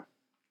 No,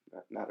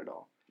 not at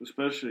all.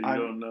 Especially you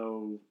don't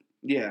know.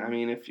 Yeah, I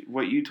mean, if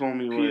what you told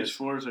me was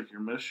PS4 is like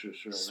your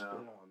mistress right now.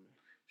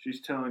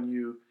 She's telling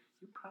you,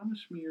 "You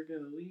promised me you're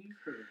gonna leave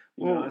her."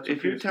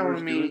 If you're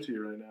telling me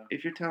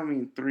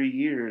in 3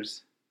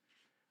 years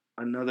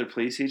another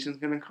PlayStation's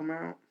gonna come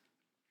out.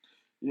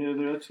 Yeah,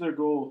 that's their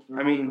goal.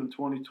 They're hoping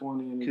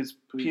 2020 because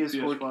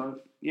PS4.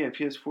 Yeah,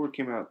 PS4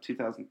 came out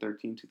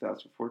 2013,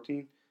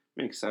 2014.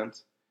 Makes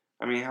sense.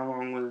 I mean, how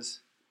long was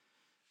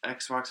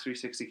Xbox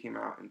 360 came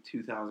out in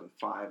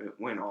 2005? It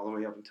went all the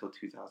way up until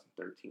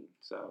 2013.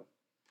 So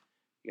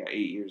you got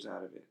 8 years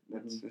out of it.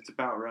 It's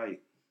about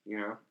right.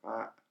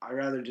 I'd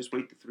rather just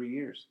wait the 3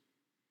 years.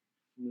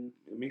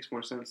 It makes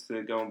more sense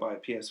to go and buy a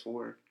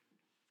PS4,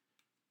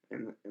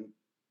 and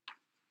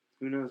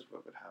who knows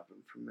what would happen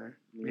from there.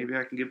 Maybe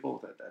I can get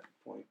both at that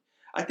point.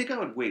 I think I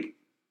would wait.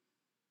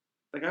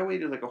 Like I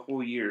waited like a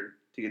whole year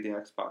to get the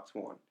Xbox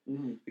One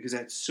because I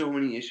had so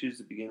many issues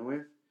to begin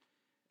with,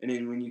 and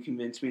then when you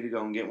convinced me to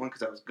go and get one,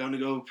 because I was gonna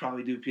go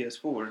probably do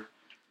PS4.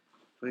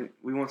 But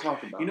we won't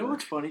talk about.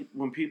 What's funny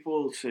when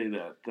people say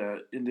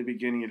that in the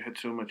beginning it had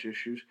so much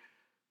issues.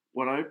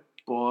 When I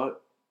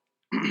bought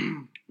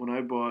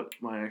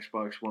my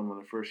Xbox One when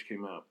it first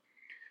came out,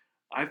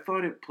 I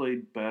thought it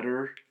played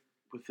better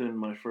within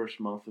my first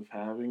month of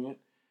having it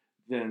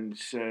than,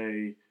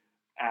 say,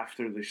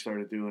 after they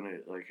started doing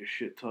it, like a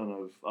shit ton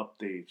of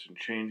updates and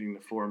changing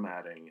the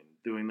formatting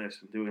and doing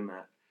this and doing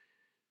that.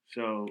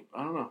 So,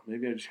 I don't know.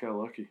 Maybe I just got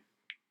lucky.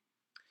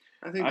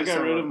 I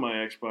got rid of my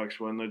Xbox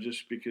One, though,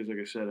 just because, like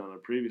I said on a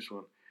previous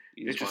one,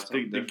 it's just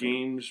the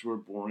games were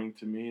boring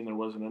to me and there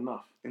wasn't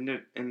enough. And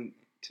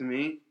to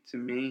me,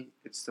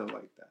 it's still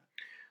like that.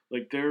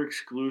 Like, their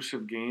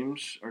exclusive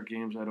games are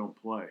games I don't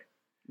play.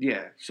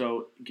 Yeah.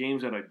 So,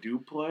 games that I do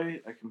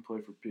play, I can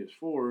play for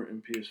PS4,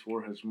 and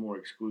PS4 has more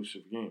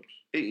exclusive games.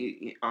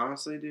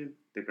 Honestly, dude,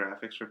 the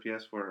graphics for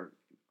PS4 are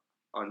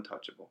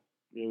untouchable.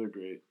 Yeah, they're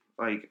great.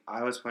 Like,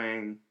 I was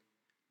playing,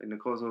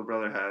 Nicole's little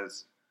brother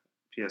has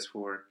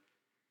PS4,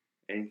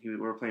 and we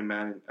were playing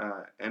Madden,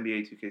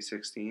 NBA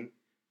 2K16,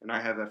 and I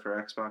have that for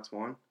Xbox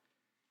One.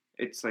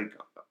 It's like,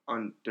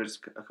 there's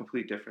a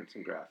complete difference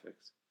in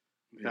graphics.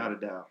 Without a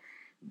doubt.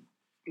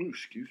 Ooh,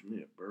 excuse me,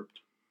 I burped.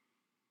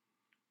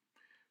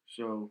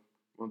 So,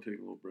 want to take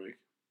a little break?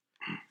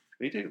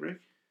 Can you take a break?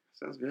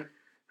 Sounds good.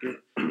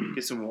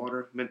 Get some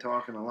water. Been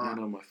talking a lot. I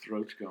know my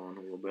throat's going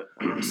a little bit.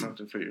 I got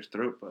something for your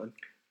throat, bud.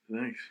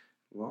 Thanks.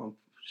 Long,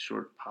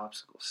 short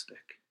popsicle stick.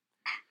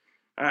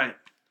 All right,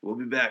 we'll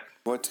be back.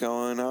 What's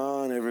going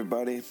on,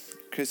 everybody?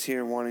 Chris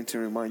here, wanting to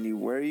remind you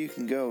where you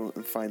can go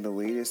and find the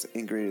latest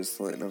and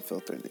greatest Lit and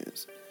Unfiltered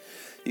news.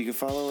 You can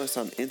follow us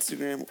on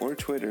Instagram or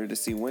Twitter to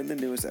see when the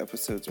newest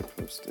episodes are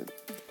posted.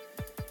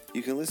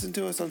 You can listen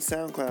to us on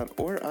SoundCloud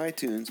or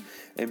iTunes,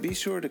 and be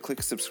sure to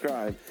click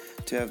subscribe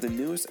to have the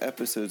newest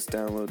episodes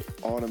download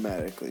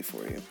automatically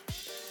for you.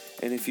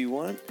 And if you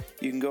want,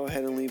 you can go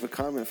ahead and leave a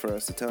comment for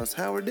us to tell us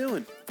how we're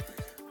doing.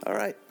 All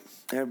right,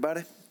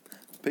 everybody,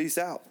 peace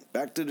out.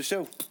 Back to the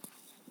show.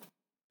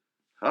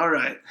 All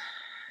right,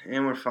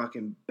 and we're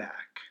fucking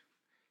back.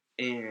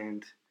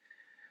 And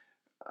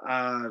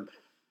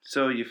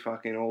so you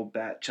fucking old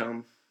bat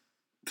chum.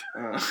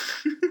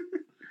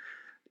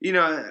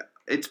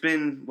 It's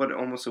been,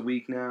 almost a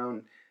week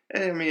now.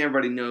 And I mean,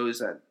 everybody knows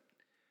that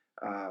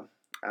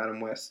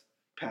Adam West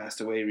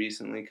passed away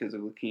recently because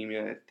of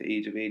leukemia at the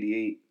age of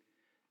 88.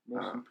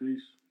 Rest in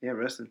peace. Yeah,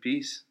 rest in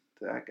peace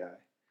to that guy.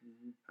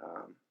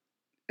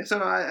 And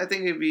so I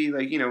think it'd be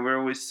like, we're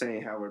always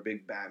saying how we're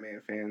big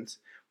Batman fans.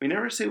 We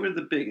never say we're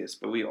the biggest,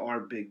 but we are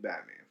big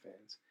Batman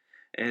fans.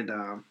 And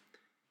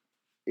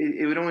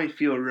it would only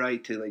feel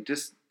right to,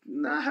 just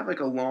not have,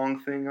 a long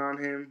thing on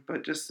him,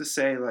 but just to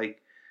say,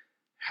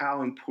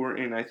 how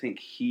important I think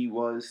he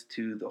was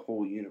to the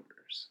whole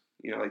universe.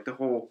 The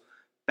whole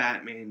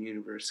Batman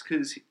universe.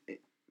 Because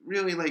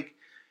really,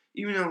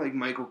 even though,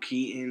 Michael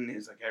Keaton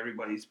is,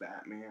 everybody's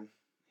Batman,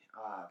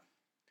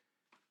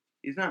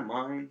 he's not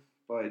mine,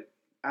 but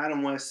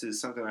Adam West is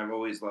something I've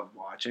always loved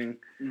watching.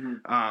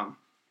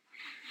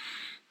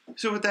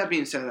 So with that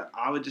being said,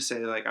 I would just say,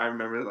 I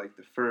remember,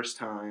 the first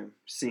time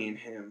seeing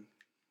him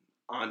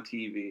on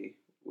TV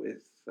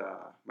with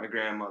my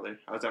grandmother.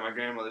 I was at my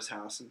grandmother's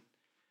house, and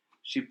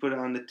she put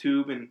on the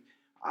tube, and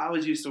I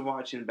was used to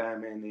watching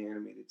Batman the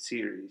Animated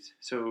Series.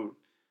 So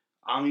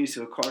I'm used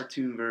to a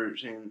cartoon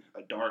version,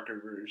 a darker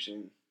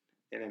version,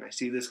 and then I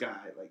see this guy,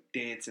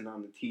 dancing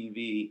on the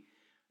TV,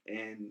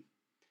 and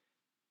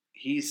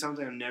he's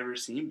something I've never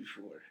seen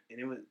before, and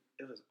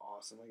it was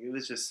awesome. It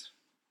was just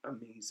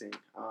amazing.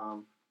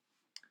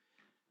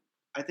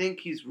 I think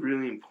he's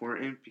really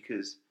important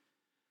because,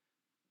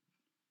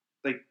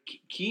 like,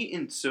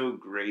 Keaton's so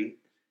great.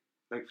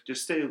 Like,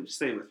 just stay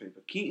with me.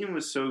 But Keaton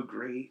was so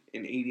great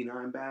in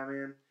 '89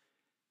 Batman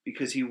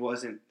because he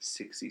wasn't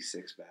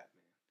 '66 Batman.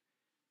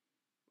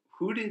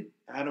 Who did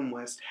Adam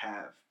West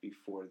have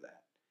before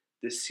that?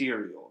 The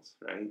serials,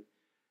 right?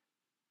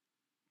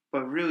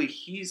 But really,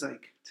 he's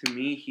like, to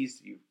me, he's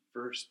the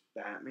first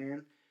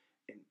Batman,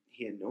 and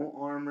he had no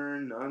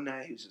armor, none of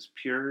that. He was just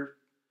pure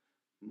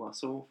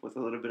muscle with a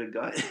little bit of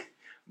gut.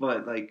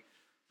 But like,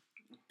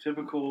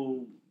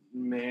 typical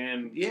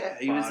man. yeah,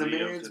 he was the body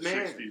man's of the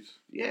man. 60s.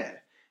 Yeah,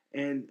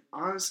 and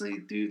honestly,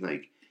 dude,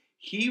 like,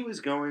 he was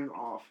going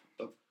off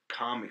of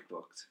comic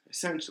books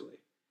essentially.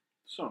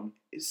 Some.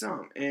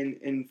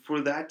 And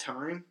for that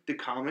time, the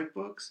comic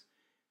books.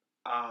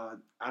 I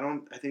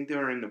think they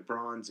were in the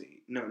Bronze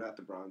Age. No, not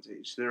the Bronze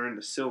Age. They're in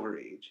the Silver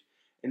Age,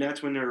 and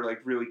that's when they're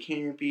like really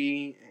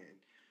campy,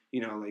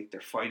 and like they're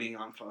fighting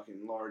on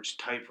fucking large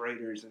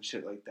typewriters and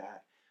shit like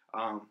that.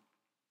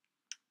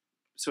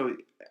 So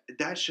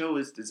that show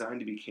is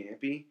designed to be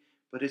campy,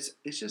 but it's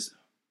just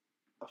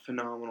a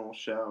phenomenal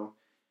show.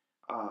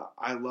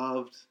 I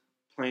loved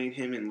playing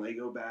him in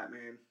Lego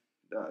Batman,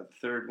 the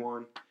third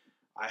one.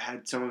 I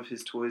had some of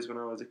his toys when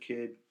I was a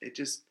kid.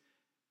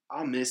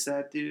 I'll miss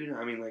that dude.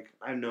 I mean, like,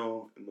 I have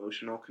no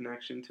emotional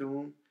connection to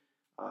him,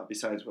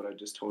 besides what I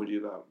just told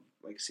you about,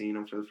 like, seeing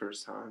him for the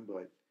first time.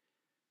 But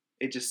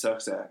it just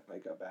sucks that,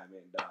 like, a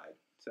Batman died.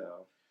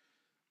 So,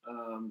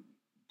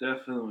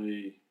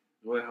 definitely,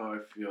 the way how I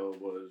feel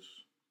was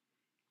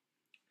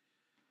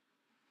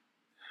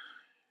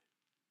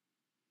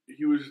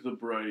he was the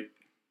bright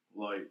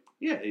light.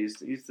 yeah, he's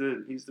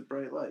the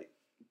bright light.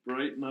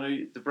 Bright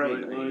night. The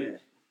bright light. Yeah.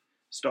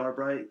 Star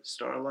bright,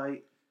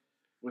 starlight.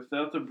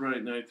 Without the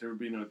bright night, there would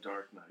be no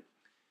dark night.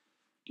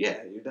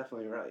 Yeah, you're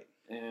definitely right.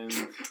 And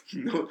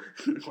no,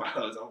 wow,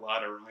 that was a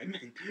lot of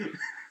rhyming.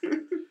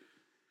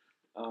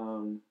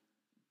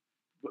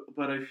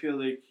 but I feel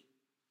like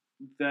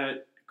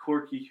that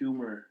quirky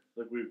humor,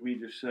 like we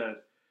just said,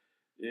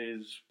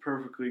 is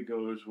perfectly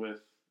goes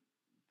with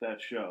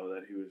that show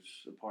that he was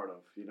a part of.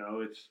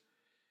 It's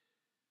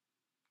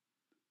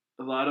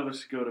a lot of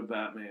us go to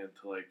Batman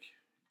to like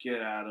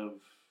get out of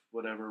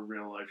whatever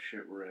real life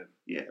shit we're in.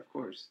 Yeah, of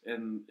course.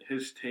 And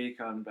his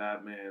take on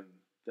Batman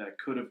that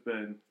could have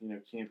been,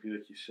 campy,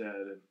 like you said,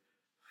 and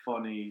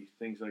funny,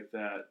 things like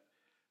that,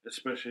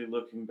 especially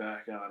looking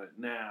back on it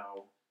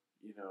now,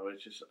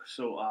 it's just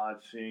so odd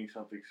seeing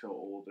something so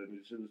old and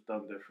it was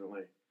done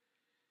differently.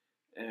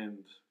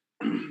 And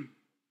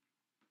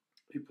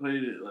he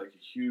played it like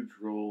a huge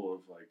role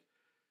of like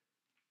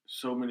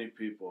so many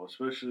people,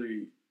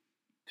 especially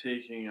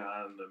taking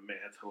on the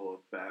mantle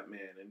of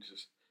Batman and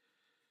just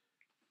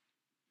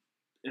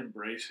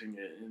embracing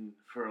it. And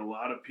for a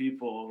lot of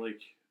people,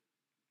 like,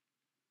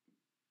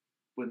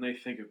 when they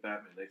think of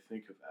Batman, they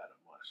think of Adam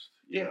West.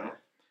 You know?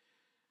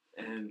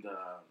 And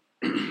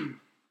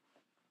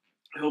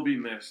he'll be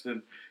missed,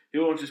 and he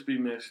won't just be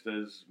missed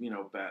as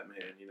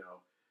Batman.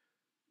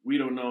 We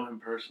don't know him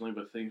personally,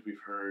 but things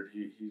we've heard,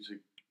 he's a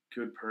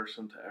good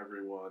person to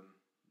everyone,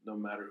 no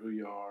matter who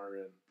you are.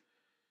 And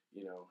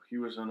he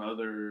was on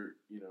other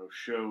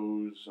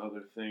shows,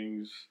 other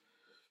things,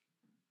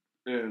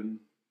 and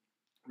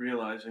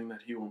realizing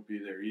that he won't be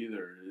there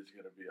either is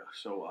going to be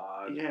so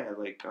odd. Yeah,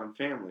 like on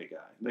Family Guy.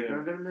 Like, Yeah.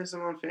 I'm going to miss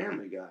him on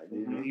Family Guy,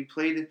 dude. Mm-hmm. He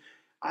played it.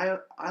 I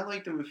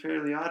liked him in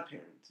Fairly Odd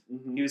Parents.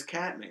 Mm-hmm. He was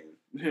Catman.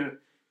 Yeah.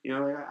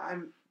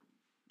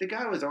 The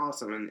guy was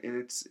awesome, and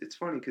it's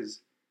funny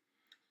because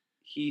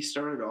he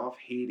started off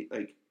hating,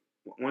 like,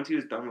 once he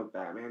was done with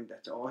Batman,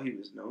 that's all he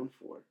was known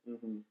for.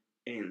 Mm-hmm.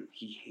 And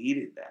he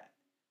hated that.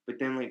 But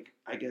then, like,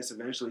 I guess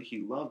eventually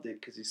he loved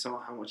it because he saw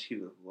how much he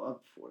was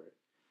loved for it.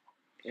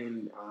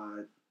 And,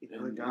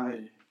 the guy...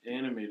 in the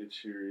animated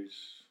series,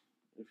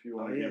 if you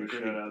want to give a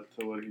great. shout out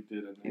to what he did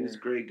in there. He was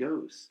Grey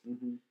Ghost.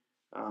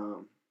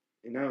 Mm-hmm.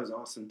 And that was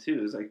awesome, too.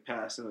 It was like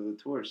passing of the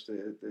torch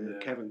to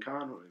Kevin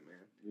Conroy,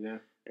 man. Yeah.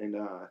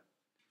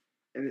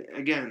 And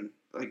again,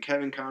 like,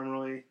 Kevin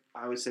Conroy,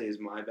 I would say is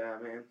my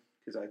Batman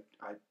because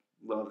I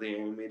love the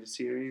animated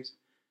series.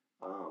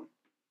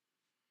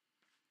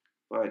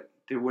 But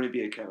there wouldn't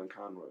be a Kevin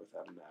Conroy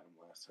without an Adam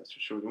West, that's for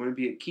sure. There wouldn't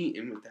be a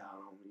Keaton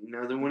without him.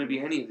 There wouldn't be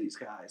any of these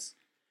guys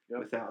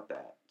without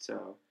that.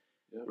 So,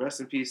 rest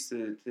in peace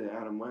to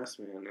Adam West,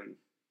 man. And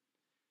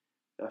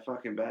that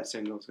fucking bat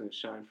signal is going to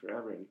shine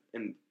forever.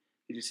 And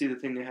did you see the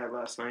thing they had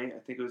last night? I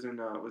think it was in,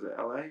 was it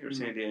LA or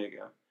San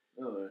Diego?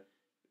 LA.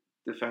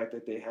 The fact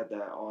that they had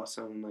that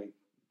awesome, like,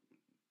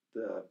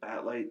 the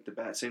bat light, the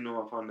bat signal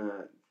up on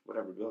the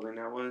whatever building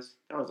that was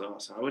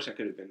awesome. I wish I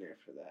could have been there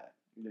for that.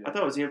 Yeah. I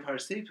thought it was the Empire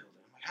State Building.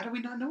 I'm like, how did we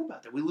not know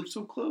about that? We live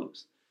so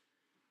close.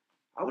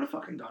 I would have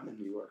fucking gone to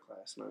New York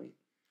last night.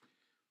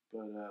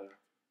 But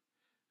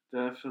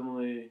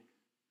definitely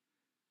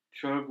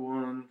chug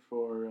one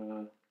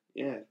for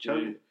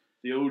chug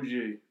the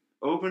OG.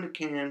 Open a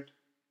can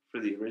for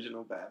the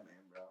original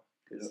Batman, bro.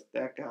 Because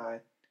that guy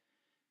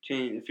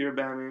changed. If you're a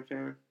Batman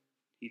fan,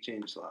 he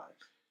changed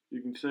lives.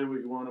 You can say what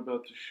you want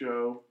about the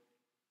show,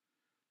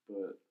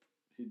 but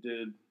he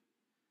did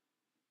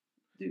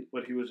Dude.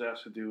 what he was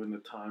asked to do in the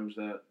times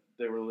that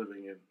they were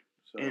living in.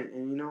 So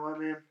And you know what,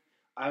 man?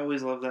 I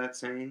always love that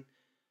saying.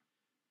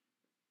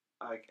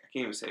 I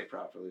can't even say it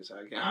properly, so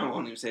I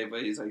won't even say it,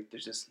 but he's like,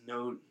 there's just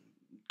no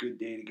good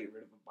day to get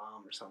rid of a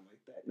bomb or something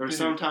like that. Or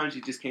sometimes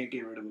you just can't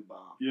get rid of a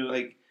bomb. Yeah.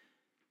 Like,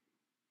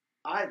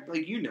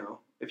 if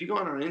you go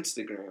on our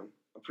Instagram,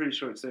 I'm pretty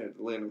sure it's there,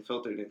 the Land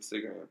Unfiltered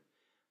Instagram.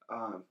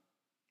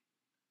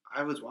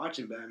 I was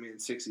watching Batman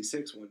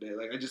 66 one day.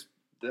 Like,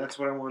 that's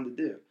what I wanted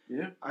to do.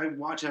 Yeah. I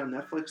watch it on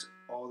Netflix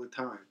all the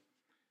time.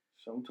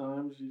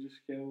 Sometimes you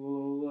just get a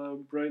little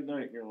bright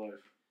night in your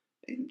life.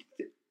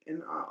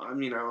 And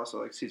I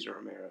also like Cesar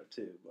Romero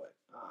too,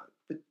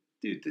 but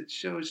dude, the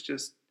show is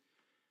it's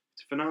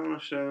a phenomenal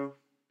show,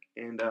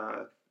 and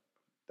that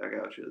guy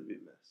will truly be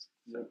missed.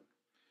 So, Yep.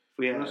 if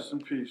we Rest in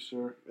peace,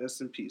 sir.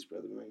 Rest in peace,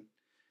 brother Wayne.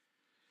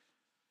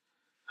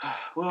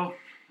 Well,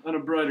 on a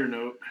brighter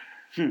note.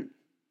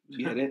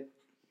 Get it?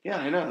 Yeah,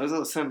 I know. It was a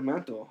little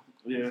sentimental.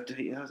 Yeah.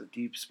 That was a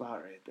deep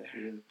spot right there.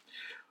 Yeah.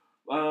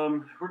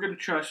 We're going to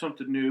try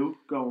something new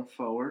going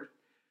forward,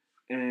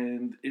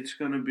 and it's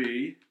going to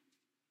be,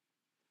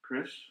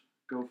 Chris,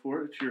 go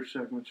for it. It's your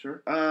segment,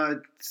 sir.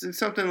 It's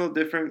something a little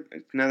different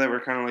now that we're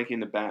kind of like in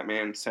the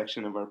Batman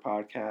section of our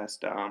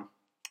podcast,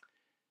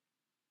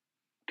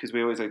 because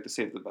we always like to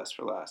save the best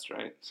for last,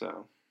 right?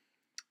 So,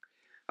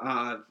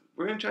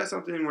 we're going to try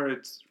something where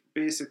it's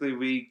basically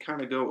we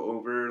kind of go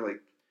over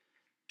like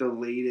the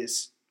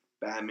latest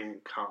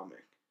Batman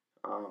comic.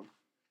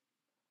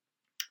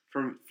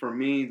 For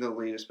me, the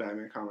latest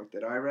Batman comic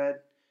that I read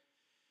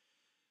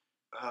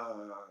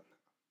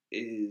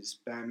is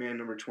Batman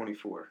number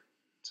 24.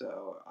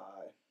 So,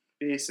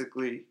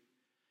 basically,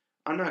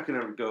 I'm not going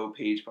to go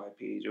page by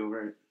page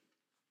over it.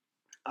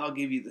 I'll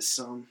give you the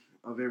sum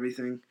of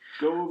everything.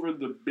 Go over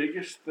the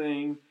biggest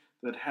thing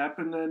that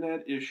happened in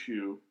that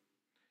issue,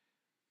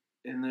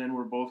 and then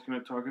we're both going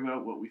to talk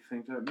about what we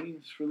think that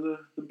means for the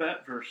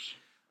Batverse.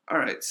 All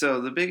right, so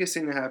the biggest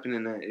thing that happened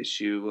in that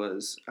issue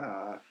was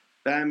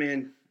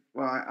Batman.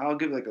 Well, I'll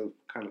give like a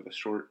kind of a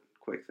short,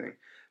 quick thing.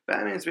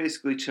 Batman's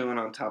basically chilling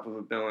on top of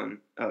a building.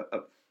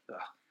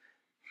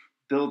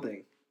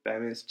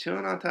 Batman's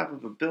chilling on top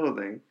of a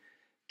building,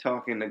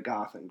 talking to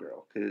Gotham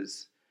Girl.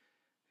 Because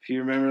if you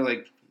remember,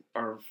 like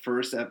our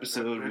first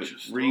episode with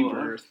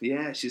Rebirth,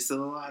 yeah, she's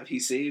still alive. He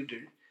saved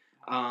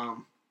her.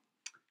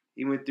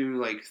 He went through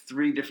like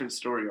 3 different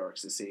story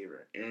arcs to save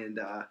her, and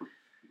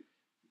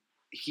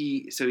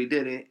he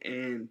did it,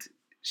 and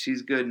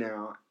she's good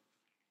now.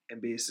 And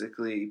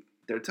basically,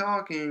 they're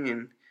talking,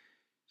 and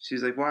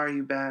she's like, "Why are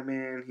you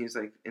Batman?" He's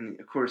like, and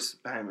of course,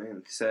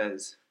 Batman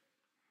says,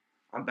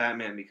 "I'm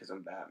Batman because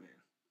I'm Batman."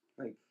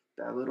 Like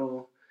that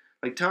little,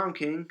 like Tom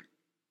King.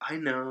 I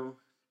know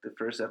the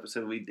first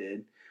episode we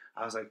did,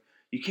 I was like,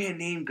 "You can't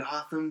name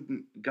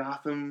Gotham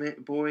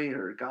boy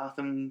or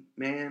Gotham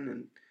man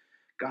and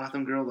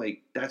Gotham girl.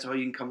 Like that's all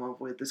you can come up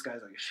with. This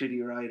guy's like a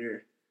shitty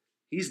writer."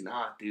 He's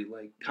not, dude.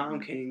 Like Tom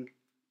King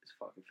is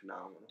fucking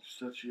phenomenal.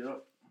 Sets you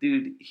up.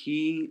 Dude,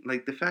 he,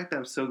 like, the fact that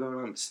I'm still going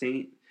on the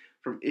state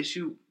from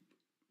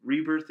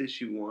Rebirth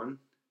issue 1,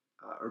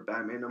 or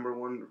Batman number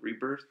 1,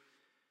 Rebirth,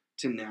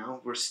 to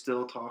now, we're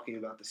still talking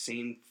about the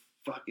same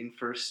fucking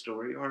first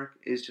story arc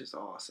is just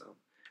awesome.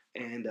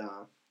 And,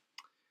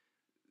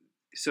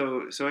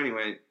 so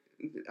anyway,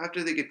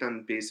 after they get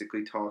done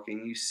basically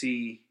talking, you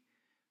see,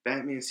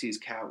 Batman sees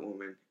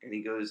Catwoman, and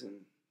he goes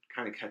and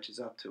kind of catches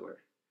up to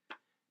her.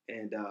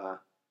 And,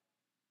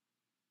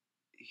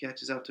 he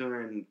catches up to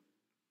her, and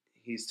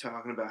he's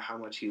talking about how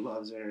much he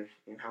loves her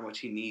and how much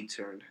he needs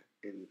her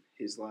in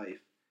his life.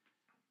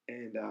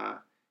 And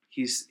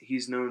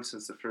he's known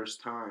since the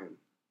first time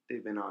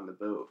they've been on the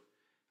boat.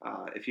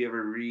 If you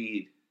ever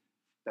read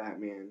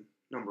Batman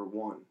number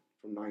 1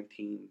 from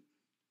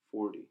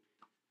 1940,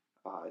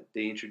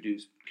 they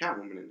introduced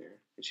Catwoman in there.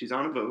 And she's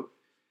on a boat,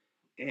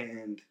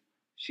 and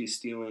she's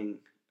stealing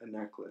a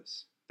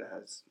necklace that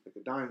has like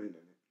a diamond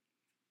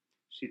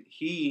in it.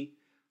 He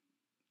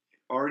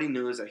already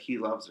knows that he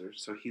loves her,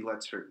 so he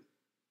lets her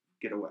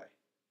get away.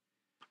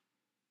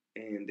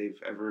 And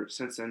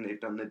since then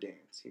they've done the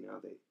dance. You know,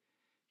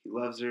 he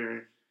loves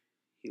her.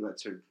 He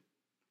lets her.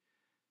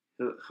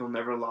 He'll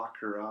never lock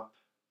her up,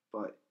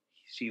 but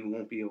she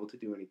won't be able to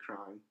do any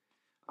crime.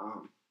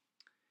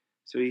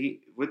 So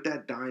with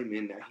that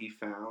diamond that he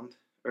found,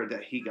 or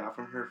that he got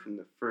from her from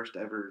the first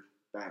ever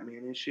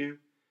Batman issue,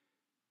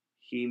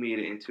 he made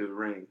it into a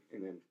ring.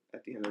 And then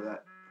at the end of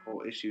that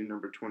whole issue,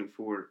 number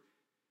 24,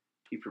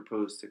 he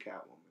proposed to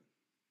Catwoman.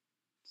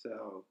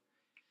 So,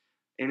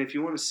 and if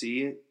you want to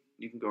see it,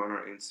 you can go on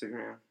our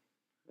Instagram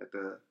at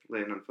the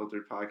Land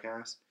Unfiltered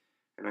podcast,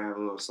 and I have a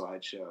little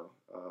slideshow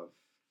of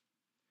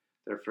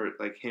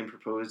him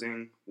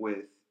proposing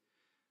with,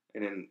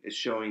 and then it's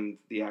showing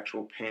the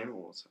actual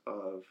panels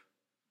of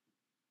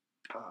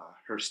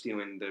her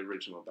stealing the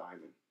original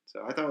diamond.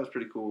 So I thought it was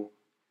pretty cool.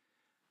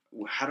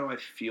 How do I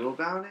feel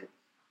about it?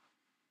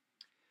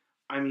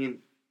 I mean,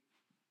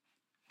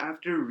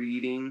 after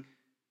reading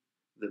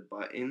the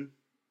Button,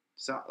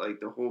 so like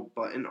the whole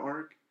Button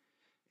arc,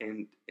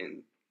 and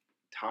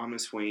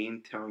Thomas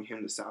Wayne telling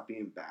him to stop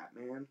being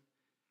Batman,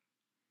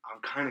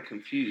 I'm kind of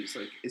confused.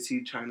 Like, is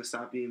he trying to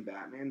stop being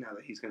Batman now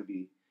that he's going to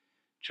be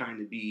trying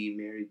to be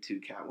married to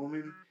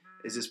Catwoman?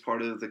 Is this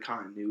part of the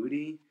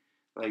continuity?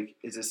 Like,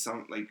 is this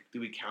do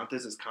we count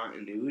this as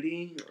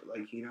continuity? Or,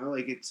 like,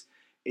 like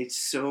it's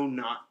so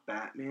not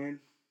Batman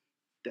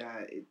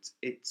that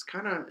it's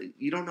kind of,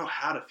 you don't know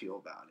how to feel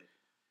about it.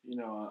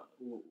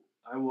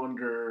 I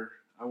wonder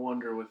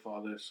with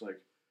all this,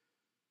 like,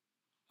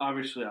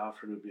 obviously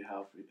Alfred would be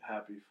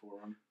happy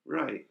for him.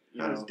 Right.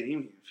 How does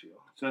Damien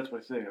feel? So that's my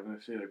thing. I'm going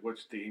to say, like,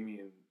 what's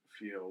Damien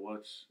feel?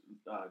 What's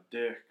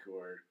Dick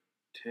or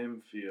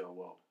Tim feel?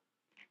 Well,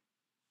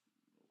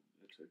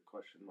 it's a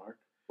question mark.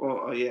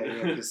 Well, yeah,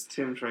 because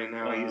Tim's right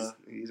now,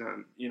 he's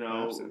on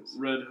absence.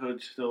 Red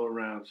Hood's still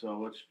around,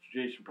 so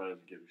Jason probably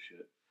doesn't give a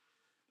shit.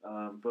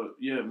 But,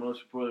 yeah,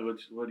 most importantly,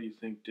 what do you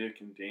think Dick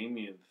and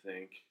Damien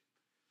think?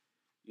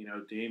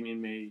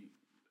 Damien may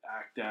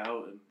act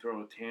out and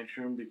throw a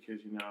tantrum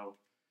because,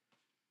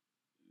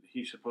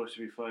 he's supposed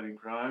to be fighting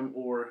crime,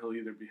 or he'll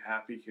either be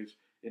happy because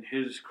in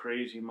his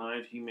crazy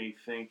mind, he may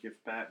think if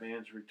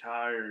Batman's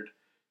retired,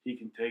 he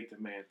can take the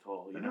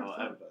mantle,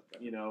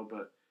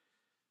 but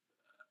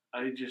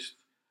I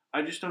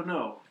just don't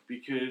know,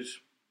 because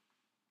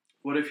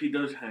what if he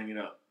does hang it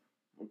up,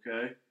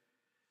 okay?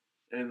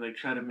 And they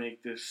try to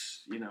make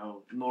this,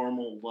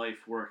 normal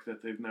life work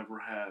that they've never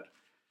had.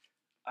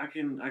 I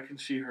can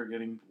see her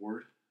getting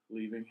bored,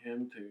 leaving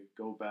him to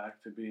go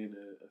back to being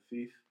a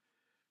thief,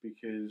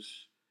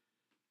 because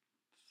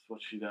it's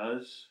what she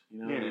does,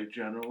 the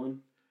adrenaline.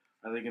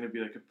 Are they going to be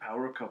like a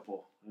power couple?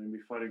 Are they going to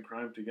be fighting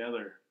crime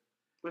together?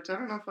 Which I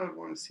don't know if I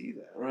want to see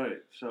that.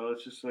 Right. So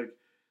it's just like,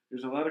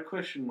 there's a lot of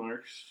question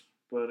marks,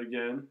 but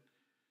again,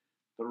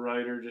 the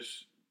writer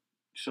just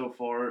so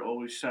far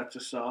always sets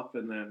us up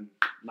and then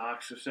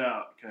knocks us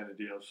out kind of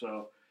deal.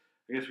 So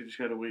I guess we just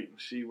got to wait and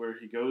see where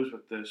he goes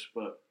with this.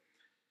 But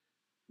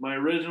my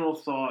original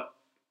thought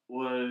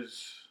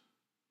was,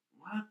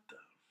 what the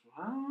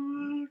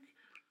fuck?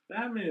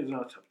 Batman's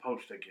not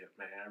supposed to get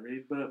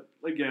married. But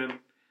again,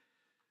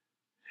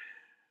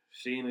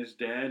 seeing his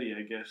daddy,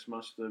 I guess,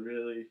 must have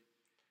really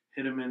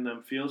hit him in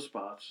them feel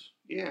spots.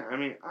 Yeah, I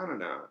mean, I don't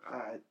know.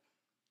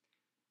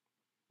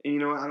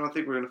 And I don't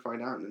think we're going to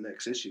find out in the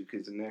next issue,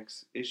 because the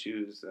next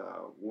issue is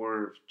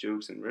War of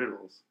Jokes and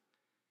Riddles.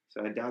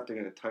 So I doubt they're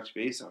going to touch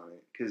base on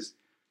it, because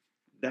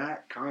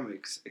that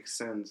comics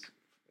extends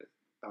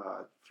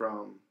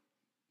from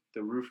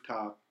the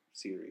Rooftop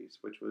series,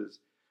 which was,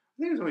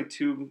 I think it was only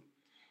two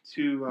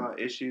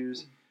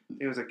issues. I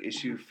think it was like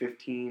issue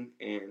 15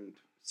 and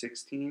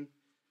 16.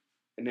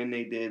 And then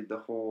they did the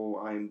whole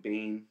I'm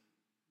Bane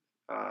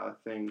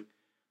thing,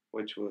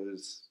 which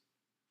was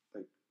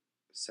like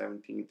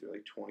 17 through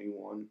like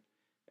 21,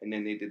 and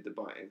then they did the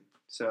button.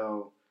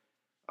 So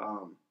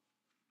I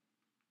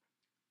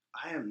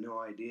have no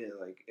idea,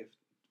 like,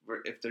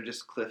 if they're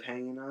just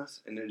cliffhanging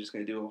us and they're just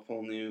gonna do a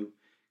whole new,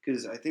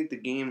 because I think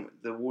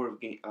the War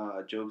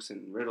of Jokes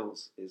and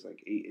Riddles is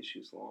like 8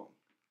 issues long,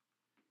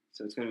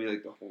 so it's gonna be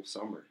like the whole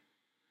summer.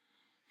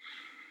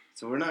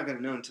 So we're not gonna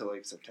know until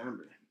like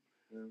September.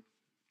 Yeah.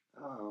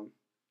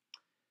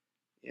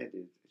 Yeah,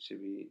 dude, it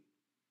should be.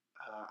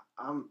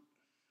 I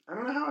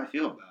don't know how I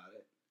feel about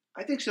it.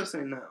 I think she'll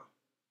say no.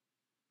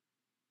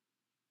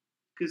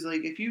 Because,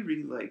 like, if you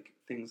read, like,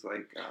 things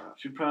like...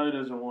 she probably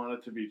doesn't want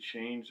it to be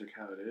changed, like,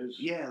 how it is.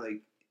 Yeah,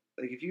 like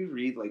if you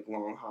read, like,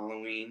 Long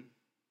Halloween,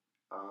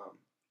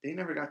 they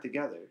never got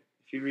together.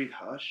 If you read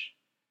Hush,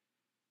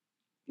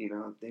 they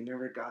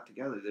never got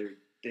together.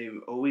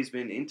 They've always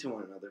been into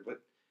one another,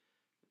 but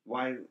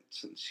why...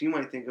 She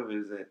might think of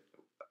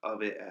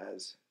it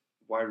as,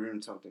 why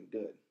ruin something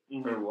good?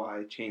 Mm-hmm. Or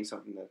why change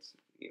something that's,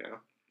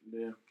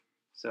 Yeah.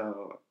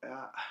 So,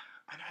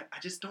 I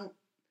just don't...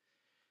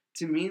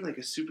 To me, like,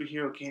 a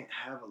superhero can't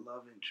have a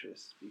love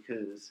interest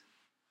because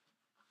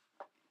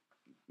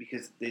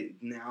they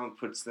now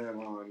puts them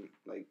on,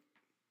 like,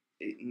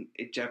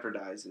 it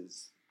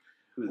jeopardizes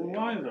who they are.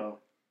 Why, though?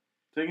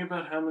 Think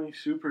about how many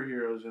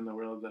superheroes in the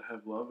world that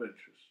have love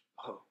interests.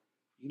 Oh,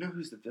 you know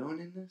who's the villain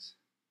in this?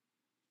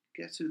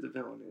 Guess who the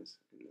villain is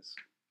in this?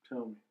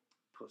 Tell me.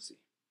 Pussy.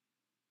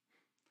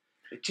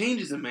 It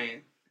changes a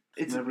man.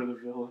 It's never the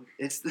villain.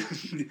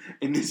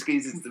 In this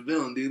case, it's the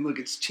villain, dude. Look,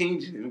 it's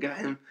changing him. Got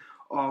him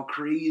all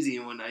crazy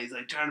and whatnot. He's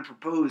like trying to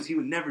propose. He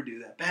would never do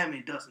that.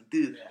 Batman doesn't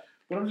do that.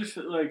 But I'm just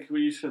like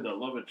what you said, that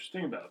love interest.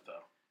 Think about it,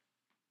 though.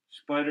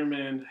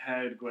 Spider-Man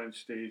had Gwen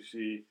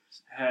Stacy,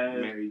 had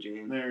Mary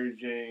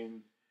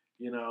Jane.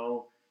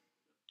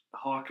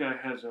 Hawkeye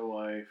has a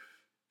wife.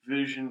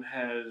 Vision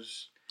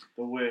has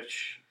the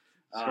witch.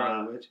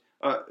 Scarlet Witch.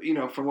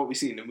 From what we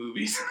see in the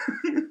movies.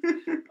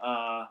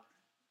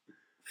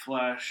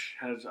 Flash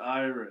has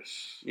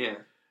Iris. Yeah.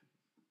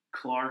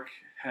 Clark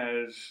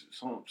has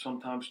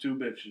sometimes 2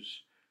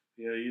 bitches.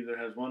 He either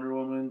has Wonder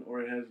Woman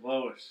or he has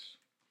Lois.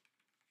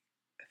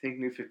 I think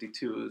New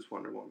 52 is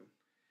Wonder Woman.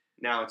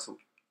 Now it's...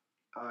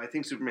 I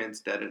think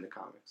Superman's dead in the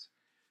comics.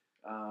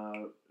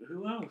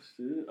 Who else,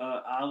 dude?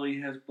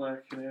 Ollie has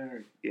Black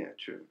Canary. Yeah,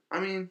 true.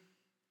 I mean...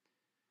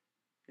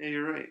 Yeah,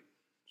 you're right.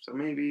 So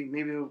maybe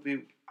it'll be.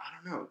 I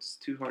don't know. It's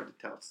too hard to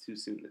tell. It's too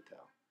soon to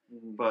tell.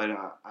 Mm-hmm. But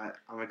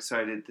I'm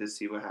excited to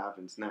see what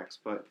happens next.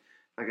 But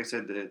like I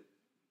said, the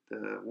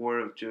War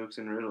of Jokes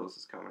and Riddles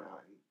is coming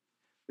out. And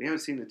we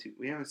haven't seen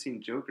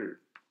Joker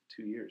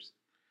 2 years.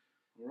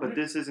 Right. But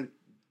this isn't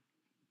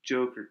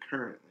Joker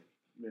currently.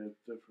 Yeah, it's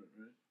different,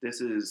 right?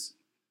 This is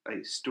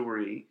a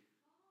story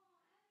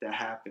that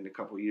happened a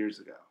couple years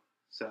ago.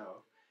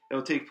 So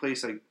it'll take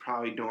place like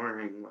probably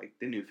during like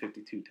the New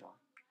 52 time.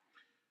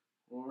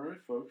 All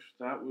right, folks.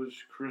 That was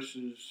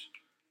Chris's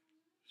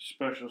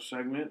special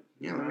segment.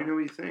 Yeah, let me know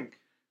what you think.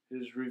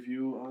 His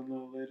review on the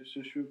latest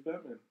issue of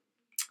Batman.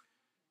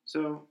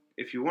 So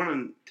if you want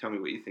to tell me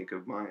what you think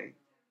of my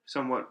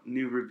somewhat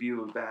new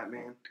review of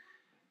Batman,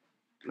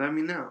 let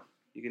me know.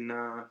 You can.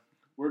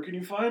 Where can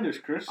you find us,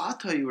 Chris? I'll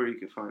tell you where you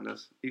can find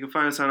us. You can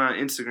find us on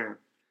Instagram.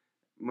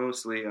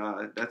 Mostly,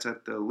 that's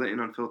at the Lit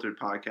and Unfiltered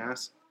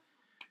podcast.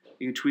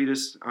 You can tweet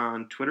us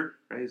on Twitter,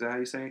 right? Is that how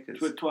you say it?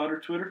 Twitter?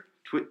 Twitter.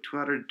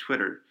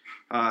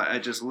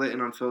 At just Lit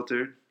and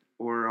Unfiltered.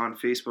 Or on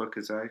Facebook,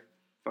 because I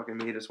fucking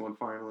made us one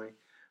finally.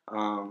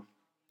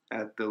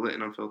 At the Lit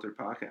and Unfiltered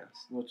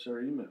podcast. What's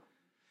our email?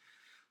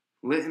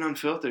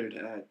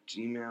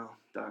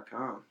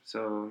 litandunfiltered@gmail.com.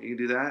 So you can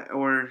do that.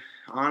 Or,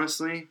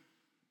 honestly,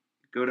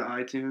 go to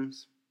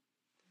iTunes.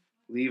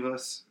 Leave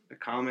us a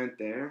comment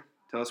there.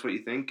 Tell us what you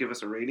think. Give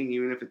us a rating,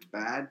 even if it's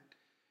bad.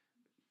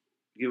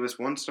 Give us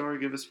 1 star.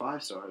 Give us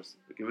 5 stars.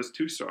 Give us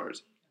 2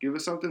 stars. Give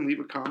us something.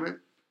 Leave a comment.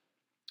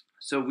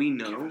 So we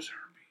know.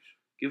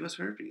 Give us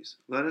herpes.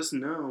 Let us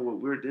know what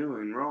we're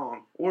doing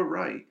wrong or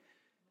right.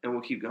 And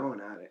we'll keep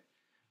going at it.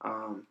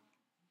 And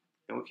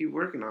we'll keep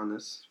working on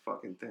this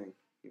fucking thing.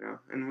 You know?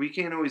 And we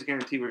can't always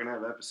guarantee we're going to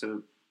have an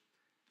episode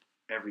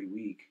every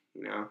week.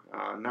 You know?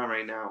 Not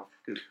right now.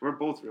 Because we're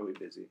both really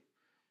busy.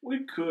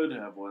 We could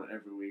have one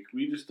every week.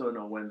 We just don't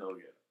know when they'll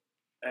get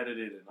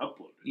edited and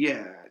uploaded.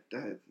 Yeah,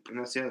 and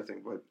that's the other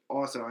thing. But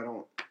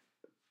also,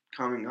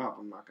 coming up,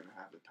 I'm not going to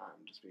have the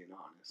time, just being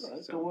honest.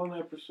 Right, So. the one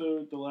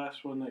episode, the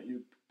last one that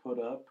you put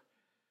up,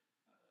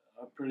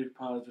 I'm pretty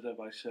positive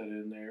I said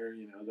in there,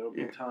 there'll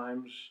be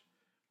times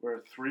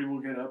where 3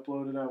 will get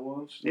uploaded at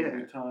once. There'll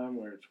be a time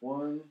where it's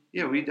 1.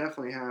 Yeah, we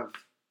definitely have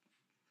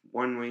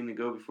 1 waiting to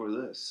go before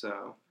this.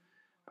 So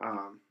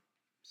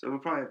we'll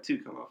probably have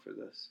 2 come up for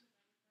this.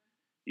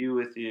 You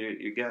with your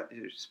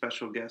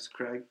special guest,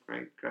 Craig,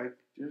 right, Craig?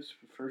 Yes,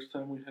 the first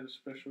time we had a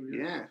special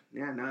guest.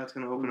 Yeah. Now it's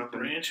gonna open up.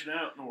 Branching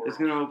out in the world. It's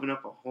gonna open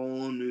up a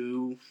whole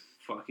new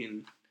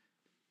fucking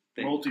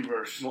thing.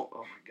 Multiverse. Oh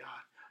my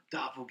god,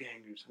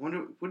 doppelgangers. What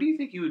do you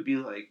think you would be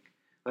like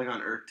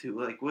on Earth 2?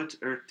 Like, what's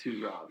Earth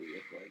 2 Robbie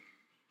look like?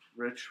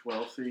 Rich,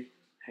 wealthy,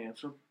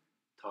 handsome.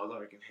 Tall,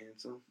 dark, and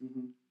handsome.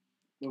 Mm-hmm.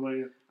 What about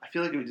you? I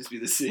feel like it would just be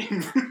the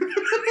same.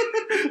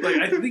 Like,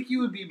 I think you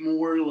would be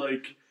more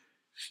like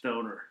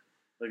stoner.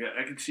 Like,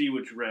 I can see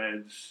which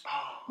reds,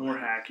 more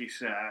hacky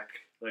sack.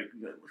 Like,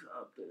 what's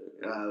up,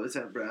 dude? What's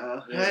up,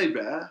 bro? Yeah. Hey,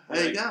 bro. How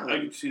you going? I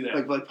can see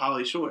that. Like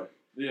Pauly Shore.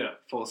 Yeah.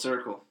 Full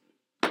circle.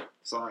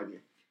 Slide me.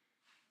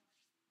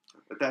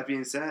 With that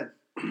being said,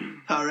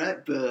 all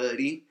right,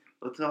 buddy.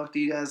 We'll talk to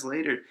you guys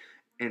later.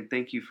 And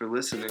thank you for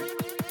listening.